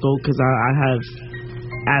call me the GOAT because I have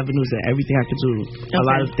avenues and everything I could do, a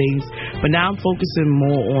lot of things. But now I'm focusing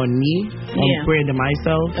more on me, on branding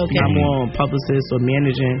myself. Not more on publicist or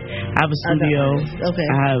managing. I have a studio.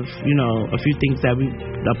 I have, a few things that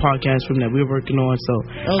the podcast room that we're working on. So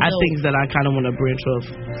I have things that I kind of want to branch off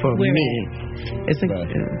for me. It's you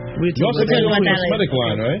also got your cosmetic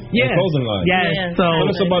line, right? Yeah. The clothing line. Yes. So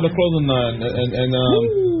tell us about the clothing line and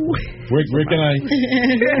where can I?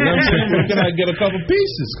 Where can I get a couple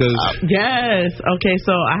pieces? Yes. Okay.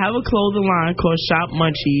 So I have a clothing line called Shop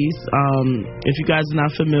Munchies. If you guys are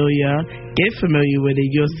not familiar, get familiar with it.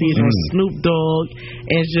 You'll see it on Snoop Dogg,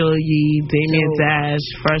 Angela Yee, Damian Dash,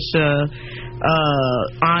 Fresha,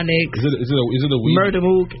 Onyx. Is it a weed? Murder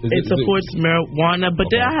Mook. It supports marijuana,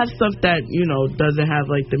 but then I have stuff that doesn't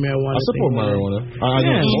have like the marijuana. I support marijuana. I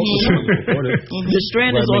know most of them support it. The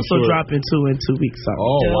strand is also dropping too in 2 weeks.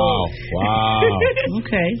 Oh wow!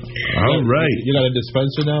 Okay. All right. You got a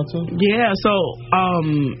dispenser now too? Yeah. So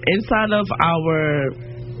inside of our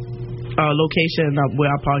location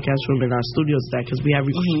where our podcast room and our studios is at, because we have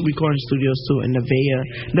recording studios too in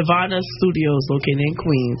Nevada Studios located in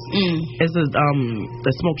Queens. It's a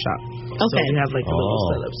smoke shop. Okay. So we have like a little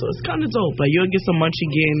setup. So it's kind of dope. But you'll get some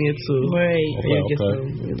munchie gear in there too. Right. You'll get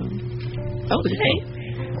some, Okay.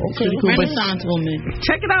 Pretty cool. Renaissance woman.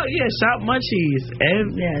 Check it out. Yeah, Shop Munchies.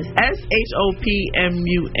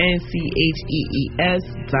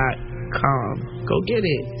 SHOPMUNCHEES.com. Go get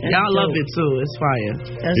it. Y'all love it too. It's fire.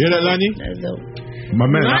 You hear that, Lani? That's dope. My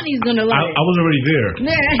man, Lonnie's gonna love it. I was already there.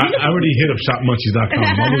 I already hit up shopmunchies.com.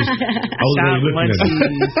 I was already looking at it.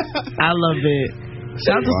 I love it.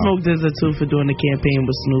 Shout out to Smoke Dizza too for doing the campaign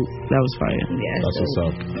with Snoop. That was fire. Yeah, that's what's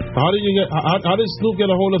up. How did Snoop get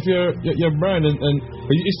a hold of your brand and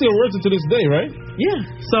it still works it to this day, right? Yeah.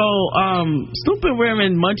 So Snoop been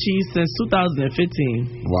wearing munchies since 2015.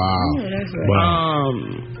 Wow. Oh, that's right.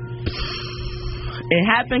 It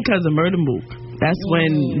happened because of Murder Mook. That's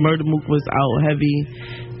when Murder Mook was out heavy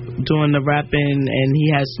doing the rapping, and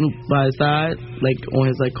he had Snoop by his side, like on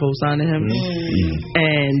his like co-signing him.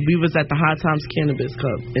 And we was at the High Times Cannabis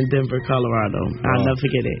Cup in Denver, Colorado. I'll never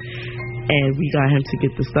forget it. And we got him to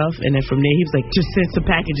get the stuff, and then from there he was like, just send some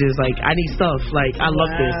packages, like I need stuff, like I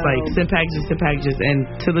love this, like send packages. And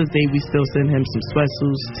to this day we still send him some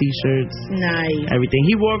sweatsuits, t-shirts, everything.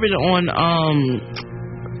 He wore it on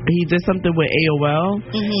he did something with AOL,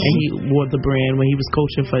 and he wore the brand when he was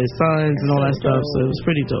coaching for his sons and all that stuff. So it was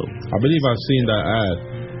pretty dope. I believe I've seen that ad,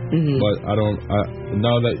 but I don't.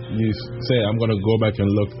 Now that you say it, I'm gonna go back and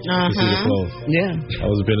look to see the clothes. Yeah, I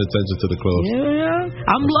wasn't paying attention to the clothes. Yeah,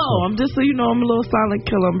 I'm low. I'm just so you know, I'm a little silent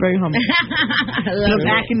killer. I'm very humble. I'm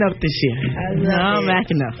acting up this year. I'm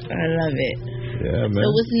acting up. I love it. Yeah, man. So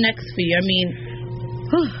what's next for you? I mean,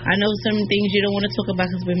 I know some things you don't want to talk about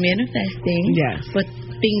because we're manifesting. Yes, but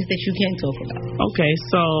things that you can talk about. Okay,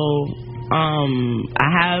 so I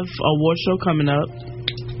have a award show coming up.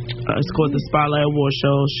 It's called the Spotlight Award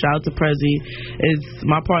Show. Shout out to Prezi. It's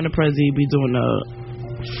my partner Prezi. We doing a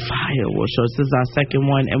fire award show. This is our second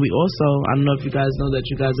one, and we also, I don't know if you guys know that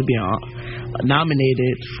you guys are being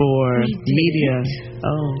nominated for media.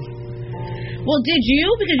 Well, did you?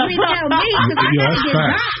 Because you didn't tell me. That's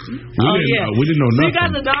facts. We didn't know nothing. So you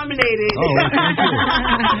guys are nominated.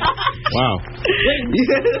 Wow.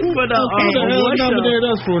 For the award show. Nominated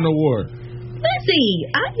us for an award. Lizzie,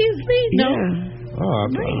 obviously, no.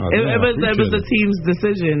 It was the team's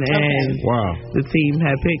decision, and the team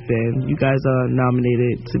had picked, and you guys are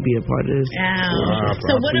nominated to be a part of this.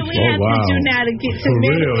 So what do we have to do now to get to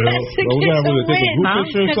manifest?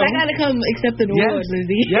 Because I gotta come accept an award,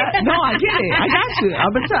 Lizzie. Yeah, no, I get it. I got you.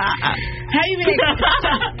 I'm gonna try. How you mean?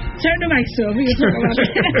 Turn the mic so we can talk about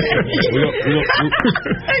it.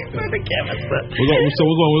 So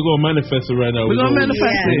we're gonna manifest it right now. We're gonna manifest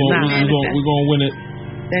it. We're gonna win it.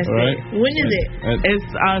 That's right. When is it? It's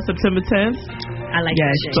September 10th. I like that.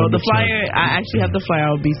 Yes. So the flyer, I actually have the flyer.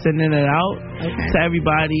 I'll be sending it out to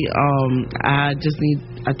everybody. I just need.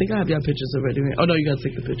 I think I have your pictures already. Oh no, you gotta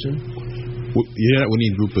take the picture. Yeah, we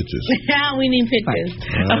need group pictures. We need pictures.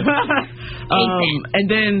 And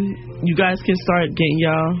then you guys can start getting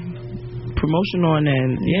y'all promotion on,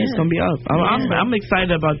 and it's gonna be up. I'm excited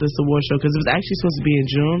about this award show because it was actually supposed to be in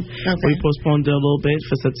June. We postponed it a little bit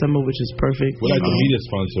for September, which is perfect. We're like the media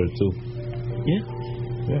sponsor too. Yeah.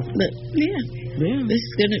 This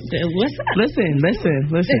is gonna. What's up? Listen. This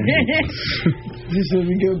is what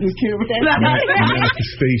we get with this camera.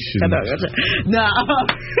 Manifestation. No.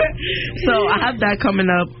 So I have that coming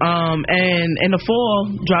up. And in the fall,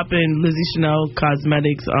 dropping Lizzie Chanel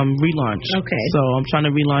Cosmetics relaunch. Okay. So I'm trying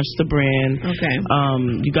to relaunch the brand. Okay.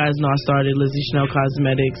 You guys know I started Lizzie Chanel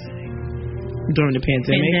Cosmetics during the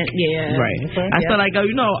pandemic. Right. I said, like,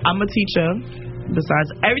 I'm a teacher.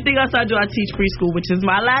 Besides everything else I do, I teach preschool, which is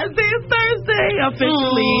my last day of Thursday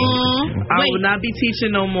officially. I will not be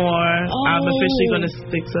teaching no more. I'm officially going to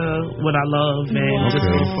stick to what I love and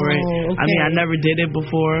just go for it. I mean, I never did it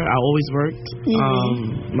before. I always worked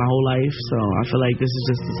my whole life, so I feel like this is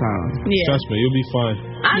just the time. Trust me, you'll be fine.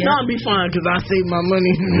 I know I'll be fine because I save my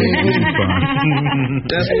money.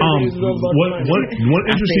 One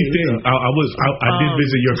interesting thing, I did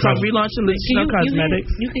visit your cosmetics. So relaunching Lizzie Chanel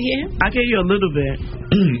Cosmetics. You can hear him? I can hear you a little bit.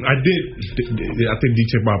 I did. I think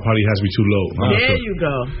DJ Bob probably has me too low. There you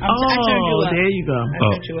go. There you go.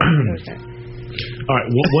 All right.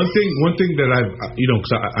 One thing that I've,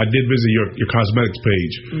 because I did visit your cosmetics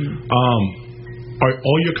page. Are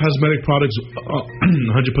all your cosmetic products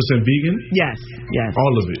 100% vegan? Yes.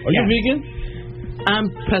 All of it. Are you vegan? I'm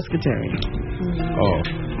pescatarian. Oh,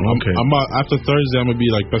 okay. I'm after Thursday, I'm gonna be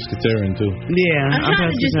like pescatarian too. Yeah, I'm trying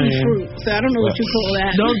to just eat fruit, so I don't know what you call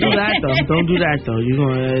that. Don't do that though. Don't do that though. You're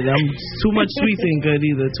gonna. Too much sweets ain't good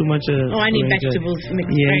either. Too much. I need vegetables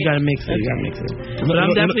mixed. Yeah, right? you gotta mix it. You gotta mix it. But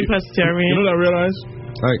I'm definitely pescatarian. You know what I realize?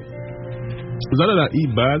 Like, it's not that I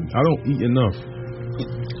eat bad. I don't eat enough.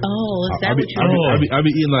 Oh, is that what you mean? I be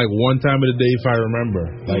eating like one time of the day if I remember.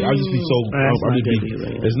 Like I just be so.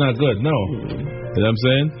 It's not good. No. You know what I'm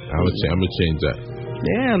saying? I'm gonna change that.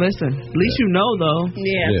 Yeah, listen. At least you know though.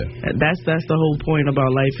 Yeah. That's the whole point about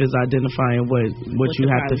life is identifying what you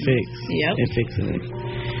have to fix. Yep. And fixing it.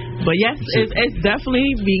 But yes, it's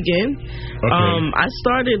definitely vegan. Okay. I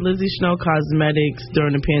started Lizzie Chanel Cosmetics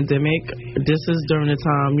during the pandemic. This is during the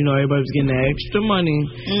time, everybody was getting the extra money.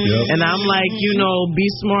 Yep. And I'm like, be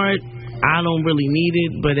smart. I don't really need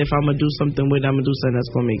it, but if I'm going to do something with it, I'm going to do something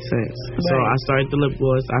that's going to make sense. Right. So I started the lip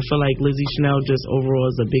gloss. I feel like Lizzie Chanel just overall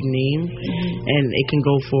is a big name, and it can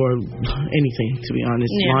go for anything, to be honest.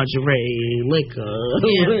 Yeah. Lingerie, liquor,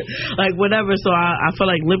 like whatever. So I feel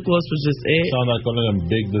like lip gloss was just it. Sounds like one of them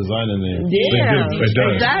big designer names. Yeah, it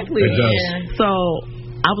does. Exactly. It does. Yeah. So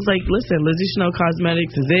I was like, listen, Lizzie Chanel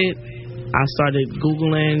Cosmetics is it. I started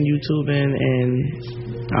Googling, YouTubing, and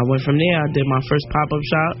I went from there. I did my first pop-up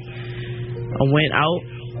shop. I went out,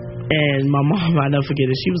 and my mom, I'll never forget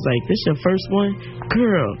it. She was like, "This your first one,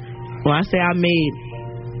 girl?" When I say I made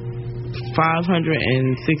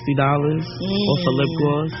 $560 off of lip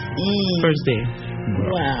gloss, first day.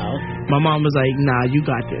 Wow. My mom was like, "Nah, you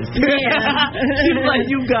got this." Yeah. She was like,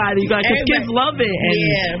 "You got it. You got it." Because kids love it,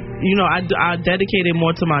 and I dedicate it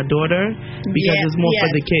more to my daughter because it's more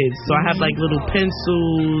for the kids. So I have like little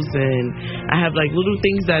pencils, and I have like little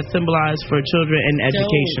things that symbolize for children and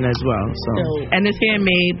education as well. So and it's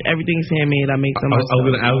handmade. Everything's handmade. I make them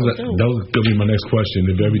myself. That was gonna be my next question.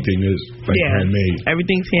 If everything is handmade,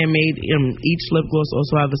 everything's handmade. Each lip gloss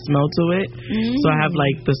also have a smell to it. So I have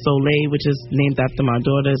like the Soleil, which is named after my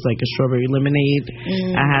daughter. It's like a strawberry lemonade.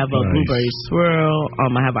 I have a blueberry swirl.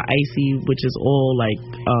 I have an icy, which is all like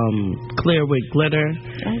clear with glitter.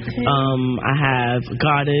 Okay. I have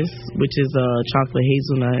Goddess, which is a chocolate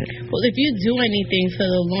hazelnut. Well, if you do anything for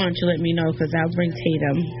the launch, let me know because I'll bring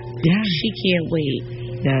Tatum. Yeah, she can't wait.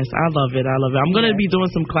 Yes, I love it. I'm going to be doing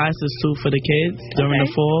some classes too for the kids during the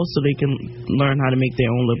fall so they can learn how to make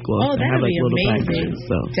their own lip gloss. Oh, that would have, be like, little amazing. packages,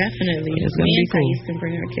 so. Definitely. It's going to be cool. Can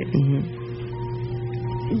bring our kids.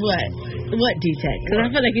 What, D-Tech? Because I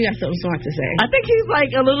feel like you got something smart to say. I think he's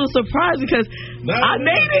like a little surprised because I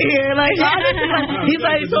made it here. Like, he's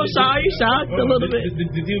like, so shy. Are you shocked a little bit?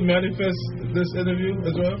 Did you manifest this interview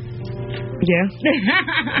as well? Yeah.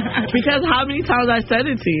 Because how many times I said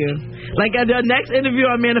it to you? Like at the next interview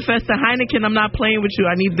I manifested Heineken, I'm not playing with you.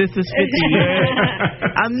 I need this is 50.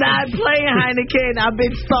 I'm not playing Heineken. I've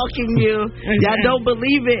been stalking you. Y'all don't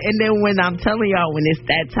believe it. And then when I'm telling y'all when it's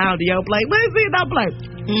that time, y'all be like, what is it? I'm like,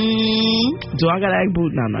 do I gotta act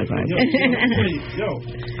boot? No, I'm not going to. Yo,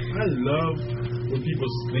 I love when people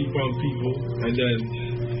sleep on people and then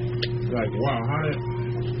like, wow,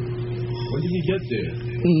 when did he get there?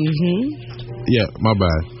 Yeah, my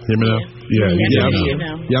bad. Hear me now?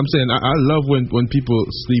 Yeah, I'm saying I love when people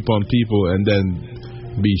sleep on people and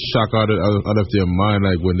then be shocked out of their mind,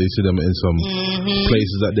 like when they see them in some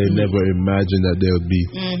places that they never imagined that they would be.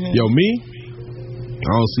 Yo, me,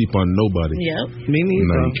 I don't sleep on nobody. Yep. Me neither.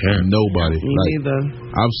 No, you can't. Nobody. Me neither.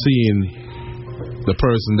 I've seen the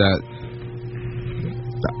person that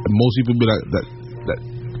most people be like that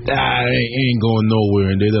ain't going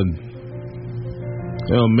nowhere, and they done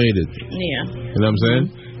made it. Yeah. You know what I'm saying?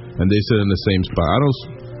 And they sit in the same spot. I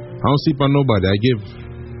don't sleep on nobody. I give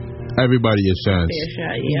everybody a chance. Fair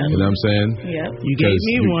shot, yeah. You know what I'm saying? Yep. You gave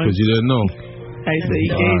me one. Because you didn't know. I said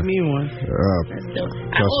you gave me one. That's dope.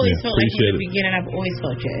 I always felt like in the beginning, I've always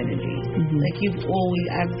felt your energy. Like you've always,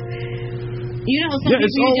 some people you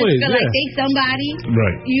just feel like they somebody.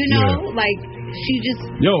 Right. You know, like she just.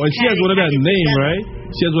 Yo, and she has one of that name, right?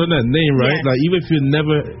 She has one of that name, right? Yes. Like even if you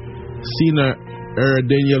never seen her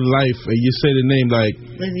day in your life and you say the name like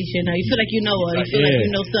Lizzie Chanel, you feel like you know her. You feel like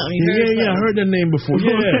you know something. You heard something. I heard that name before.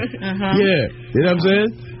 Yeah. Yeah. You know what I'm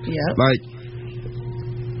saying? Yeah. Like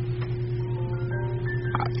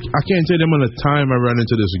I can't tell them on the time I ran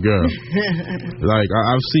into this girl. Like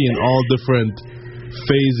I've seen all different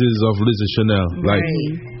phases of Lizzie Chanel. Like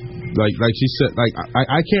she said, like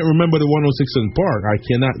I can't remember the 106 in Park. I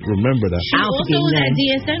cannot remember that. She also was at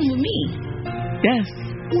DSM with me. Yes.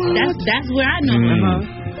 That's where I know her.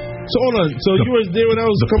 So hold on. So you were there when I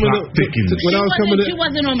was coming up. She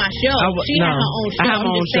wasn't on my show. She had her own show. I have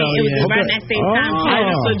my own show. It was around that same time.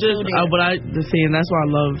 But that's why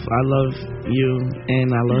I love you and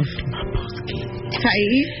I love my post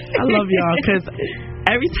I love y'all because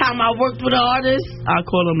every time I worked with an artist, I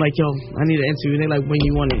call them like, yo, I need an interview. And they're like, when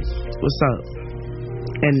you want it? What's up?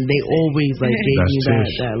 And they always like gave me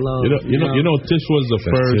that love. You know, Tish was the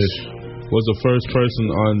first person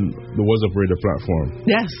on the Was Up Radio platform.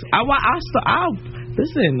 Yes,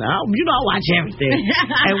 listen, I watch everything.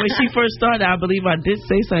 And when she first started, I believe I did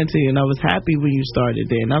say something to you, and I was happy when you started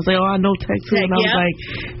there. And I was like, oh, I know Tech too, and I was like,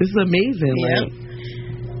 this is amazing.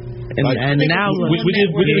 And now we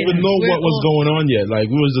didn't even know what was going on yet. Like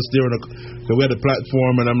we was just there we had a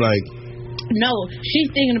platform, and I'm like. No, she's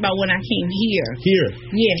thinking about when I came here.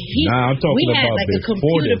 Yeah, I'm talking we had about like a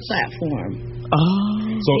computer this platform.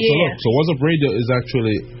 So Was Up Radio is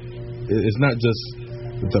actually, it's not just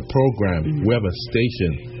the program. We have a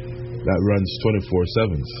station that runs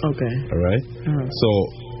 24/7. Okay. All right. So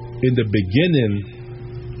in the beginning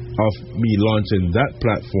of me launching that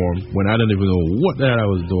platform, when I didn't even know what the hell I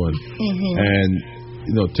was doing, and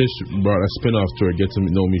Tish brought a spin-off to her Get to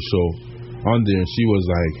Know Me show on there, and she was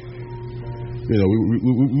like. We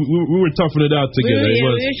were toughing it out together. We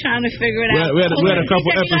were trying to figure it out. We had a couple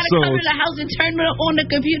episodes. He gotta come to the house and turn it on the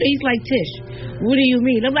computer. He's like, Tish, what do you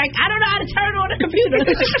mean? I'm like, I don't know how to turn on the computer.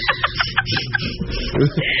 It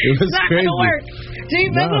was not crazy. Gonna work. Do you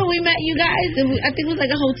remember when we met you guys? I think it was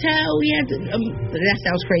like a hotel. We had to. That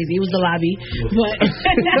sounds crazy. It was the lobby, but.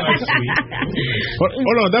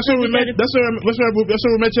 Hold on, that's where we met. That's where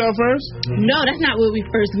we met y'all first. No, that's not where we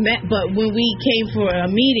first met. But when we came for a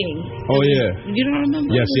meeting. Oh yeah. You don't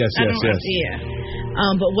remember? Yes. Yeah.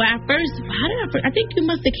 But when I think you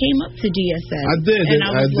must have came up to DSN. I did.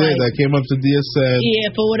 I came up to DSN. Yeah,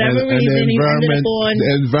 for whatever reason, the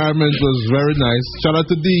environment was very nice. Shout out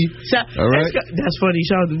to D. All right. That's funny.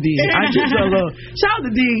 Shout out to D. I just shout out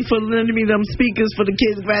to D for lending me them speakers for the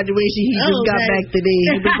kids' graduation. He just got back today.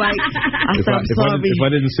 He was like, I'm sorry. If I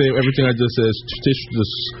didn't say everything I just said, Tish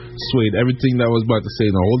just swayed everything that I was about to say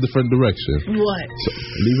in a whole different direction. What? So,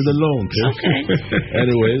 leave it alone, Tish. Okay.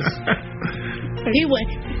 Anyways. He went.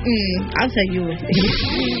 I'll tell you what.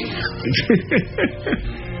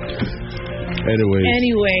 Anyway,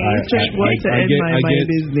 drink one to end my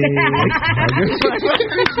business.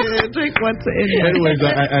 Drink one to end. Anyways,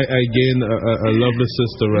 I gain a lovely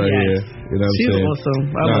sister right here. You know what I'm saying? She's awesome.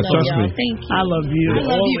 Trust me. Thank you. I love you. I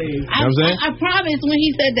love always. you. You know what I'm saying? I promise when he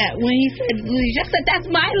said that. When he said, just said, that's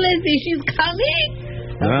my Lizzie. She's coming.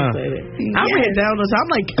 I ran down those. I'm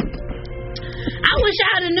like. I wish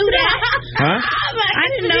I would have knew that. Huh? I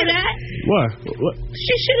didn't know that. What?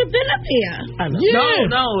 She should have been up here. Yeah.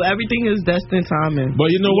 No, everything is destined timing.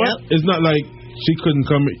 But you know what? It's not like she couldn't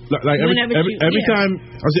come. Like every time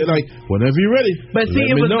I said, like, whenever you're ready. But see,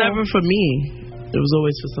 it was never for me. It was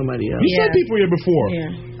always for somebody else. You said people here before.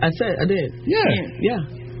 Yeah. I did. Yeah.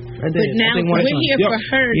 I did. But now we're here for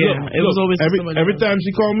her. Yeah. It was always for somebody every else. time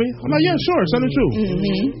she called me, I'm like, yeah, sure, send it through. You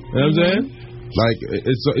know what I'm saying? Like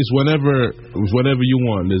it's whenever you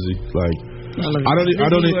want, Lizzie. Like I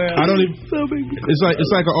don't even. It's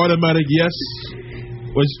like an automatic yes.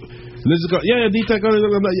 Lizzie, D-Tech. I don't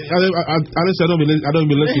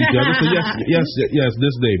be listening to you. I just say yes,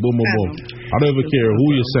 this day, boom. I don't even care who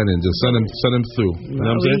you're sending. Just send them through. You know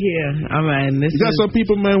what I'm saying? Here. You got some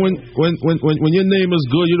people, man. When your name is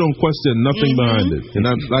good, you don't question nothing behind it. And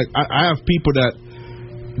I have people that.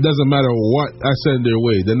 Doesn't matter what I send their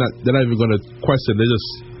way, they're not even gonna question. They just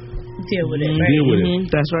deal with it. Deal with it.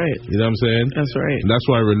 That's right. You know what I'm saying? That's right. And that's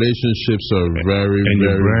why relationships are very,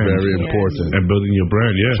 very important. And building your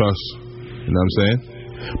brand, trust. You know what I'm saying?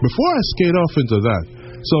 Before I skate off into that,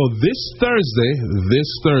 so this Thursday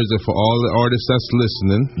for all the artists that's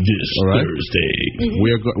listening, Thursday,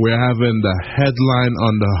 we're having the headline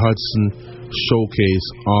on the Hudson showcase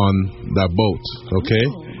on that boat. Okay,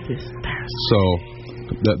 so.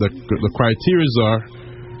 The criteria are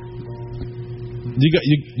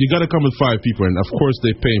you got to come with 5 people, and of course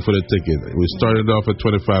they're paying for the ticket. We started off at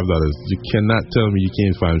 $25. You cannot tell me you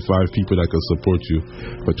can't find 5 people that can support you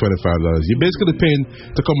for $25. You're basically paying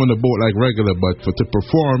to come on the boat like regular, but to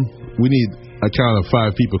perform, we need a count of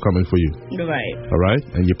 5 people coming for you. Right. All right,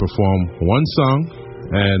 and you perform one song,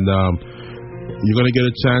 and you're gonna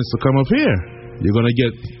get a chance to come up here. You're gonna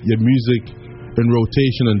get your music in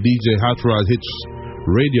rotation on DJ Hot Rod Hits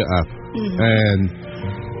radio app, and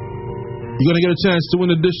you're gonna get a chance to win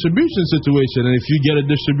a distribution situation. And if you get a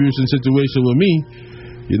distribution situation with me,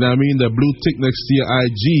 you know what I mean, the blue tick next to your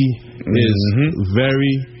IG is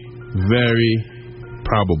very, very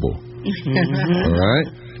probable. All right,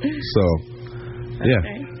 so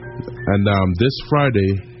and this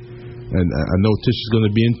Friday, and I know Tish is gonna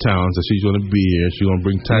be in town, so she's gonna be here. She's gonna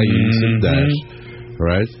bring Thais and Dash.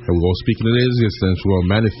 right? And we're going to speak into their existence. We're going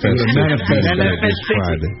to manifest it this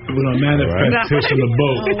Friday. We're going to manifest on the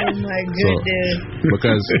boat. Oh, my goodness.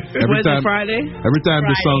 Because every time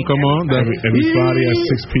the song come on, every Friday at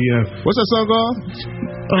 6 p.m. What's that song called?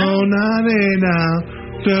 Oh, now.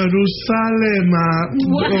 Jerusalem.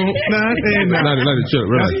 Chill.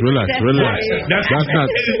 Relax. That's not.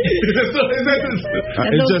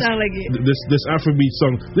 That don't sound like it. This Afrobeat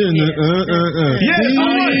song. Yeah,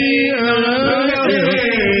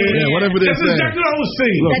 whatever they say. That's exactly what I was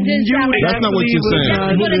saying. That's not what you're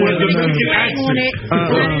saying. With a Dominican accent.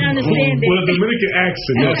 With a Dominican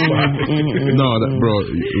accent. That's why. No, bro,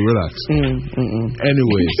 relax.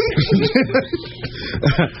 Anyways.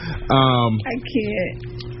 I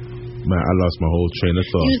can't. Man, I lost my whole train of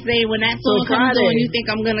thought. You say when that song comes on, you think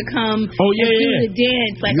I'm gonna come and do the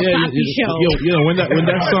dance like a poppy show. When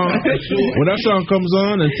that song comes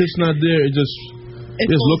on and Tish not there, it's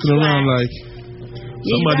looking around like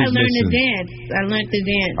somebody's I learned missing. to dance. I learned to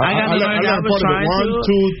dance. I learned I was trying to. 1, 2,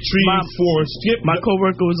 3, 4, skip. My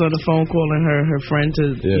coworker was on the phone calling her friend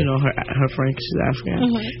to, her friend, she's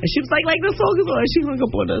African. And she was like the song is on. She hung up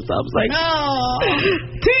on us. I was like,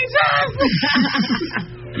 teacher!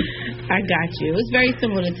 I got you. It's very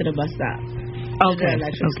similar to the bus stop. Okay. The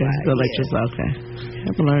electric slide. Okay. I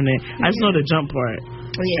have to learn it. I just know the jump part.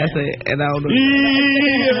 Yeah. That's it. And I don't know.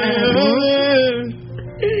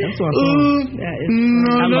 That's what I love it.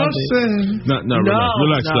 No,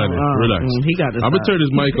 relax, Lenny. Relax. He got this. I'm gonna turn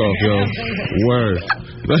his mic off, yo. Word.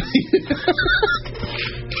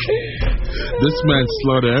 This man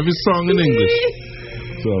slaughtered every song in English.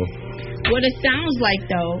 So. What it sounds like,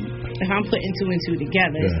 though, if I'm putting two and two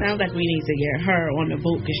together, it sounds like we need to get her on the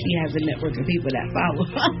boat because she has a network of people that follow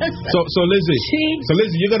us. So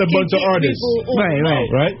Lizzie, you got a bunch of artists,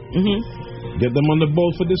 right? Mm-hmm. Get them on the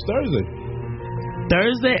boat for this Thursday.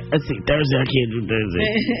 Thursday? Let's see. Thursday, I can't do Thursday.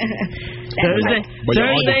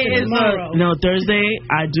 Thursday is Thursday.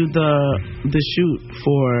 I do the shoot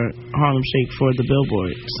for Harlem Shake for the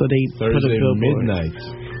Billboard. So they put a billboard. Midnight.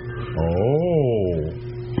 Oh.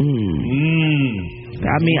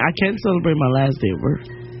 I mean, I can celebrate my last day of work.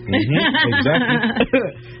 Exactly.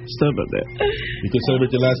 Stuff like that. You can celebrate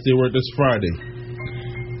your last day of work this Friday.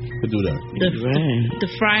 You can do that. The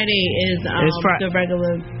Friday is the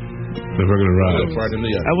regular. The regular ride. Friday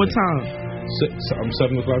night. At what time?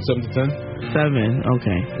 7 o'clock, 7 to 10. 7.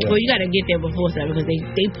 Okay. Yeah. Well, you got to get there before 7 because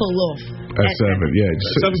they pull off. At 7, yeah.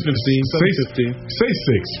 7:15. Say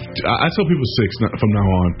 6. I tell people 6 from now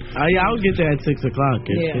on. I'll get there at 6 o'clock.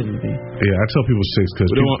 Yeah, I tell people 6 because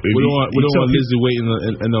we don't want Lizzie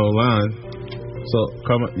waiting in the line. So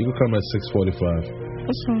you can come at 6:45.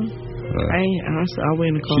 That's fine. I'll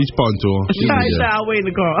wait in the car. She's pontoon. I'll wait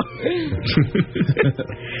in the car.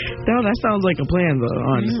 No, that sounds like a plan, though,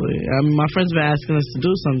 honestly. I mean, my friends been asking us to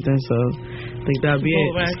do something, so I think that'll be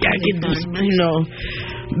it. I can do some,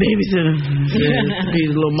 babysitter.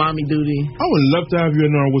 Be a little mommy duty. I would love to have you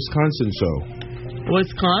in our Wisconsin show.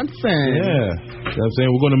 Wisconsin? Yeah. You know what I'm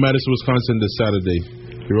saying? We're going to Madison, Wisconsin this Saturday.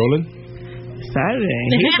 You rolling? Saturday.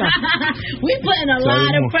 We putting a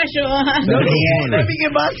lot of pressure on her. Let me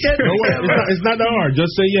get my schedule. It's not that hard.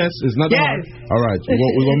 Just say yes. It's not that hard. All right.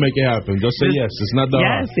 We're going to make it happen. Just say yes. It's not that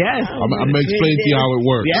hard. Yes. I'm going to explain to you how it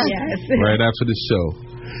works. Yes. Right after the show.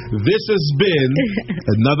 This has been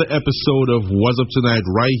another episode of What's Up Tonight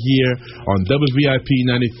right here on WVIP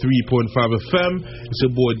 93.5 FM. It's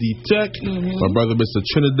your boy D-Tech, my brother Mr.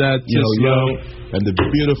 Trinidad, and the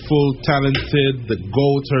beautiful, talented, the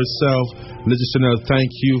GOAT herself, Lizzie Chanel.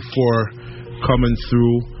 Thank you for coming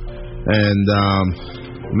through. And,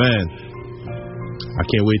 man, I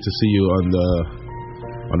can't wait to see you on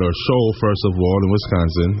our show, first of all, in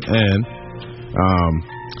Wisconsin. And,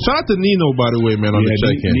 shout out to Nino, by the way, man, on the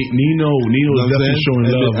check-in. Nino is definitely showing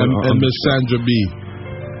love. And Miss Sandra B.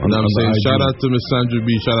 You know what I'm saying? Shout out to Miss Sandra B.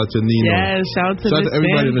 Shout out to Nino. Yes, shout out to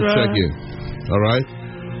everybody in the check-in. All right?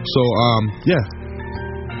 So,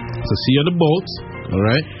 So, see you on the boat. All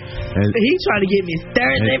right? And he trying to get me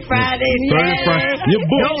Thursday, Friday. You're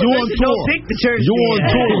booked. You on tour. You on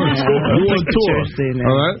tour. You on tour.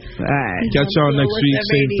 All right? Catch y'all next week.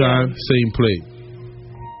 Same time, same plate.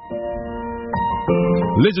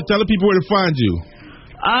 Lizzie, tell the people where to find you.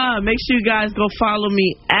 Make sure you guys go follow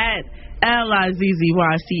me at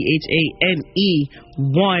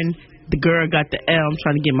LIZZYCHANE1. The girl got the L. I'm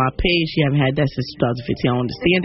trying to get my page. She haven't had that since 2015. I understand.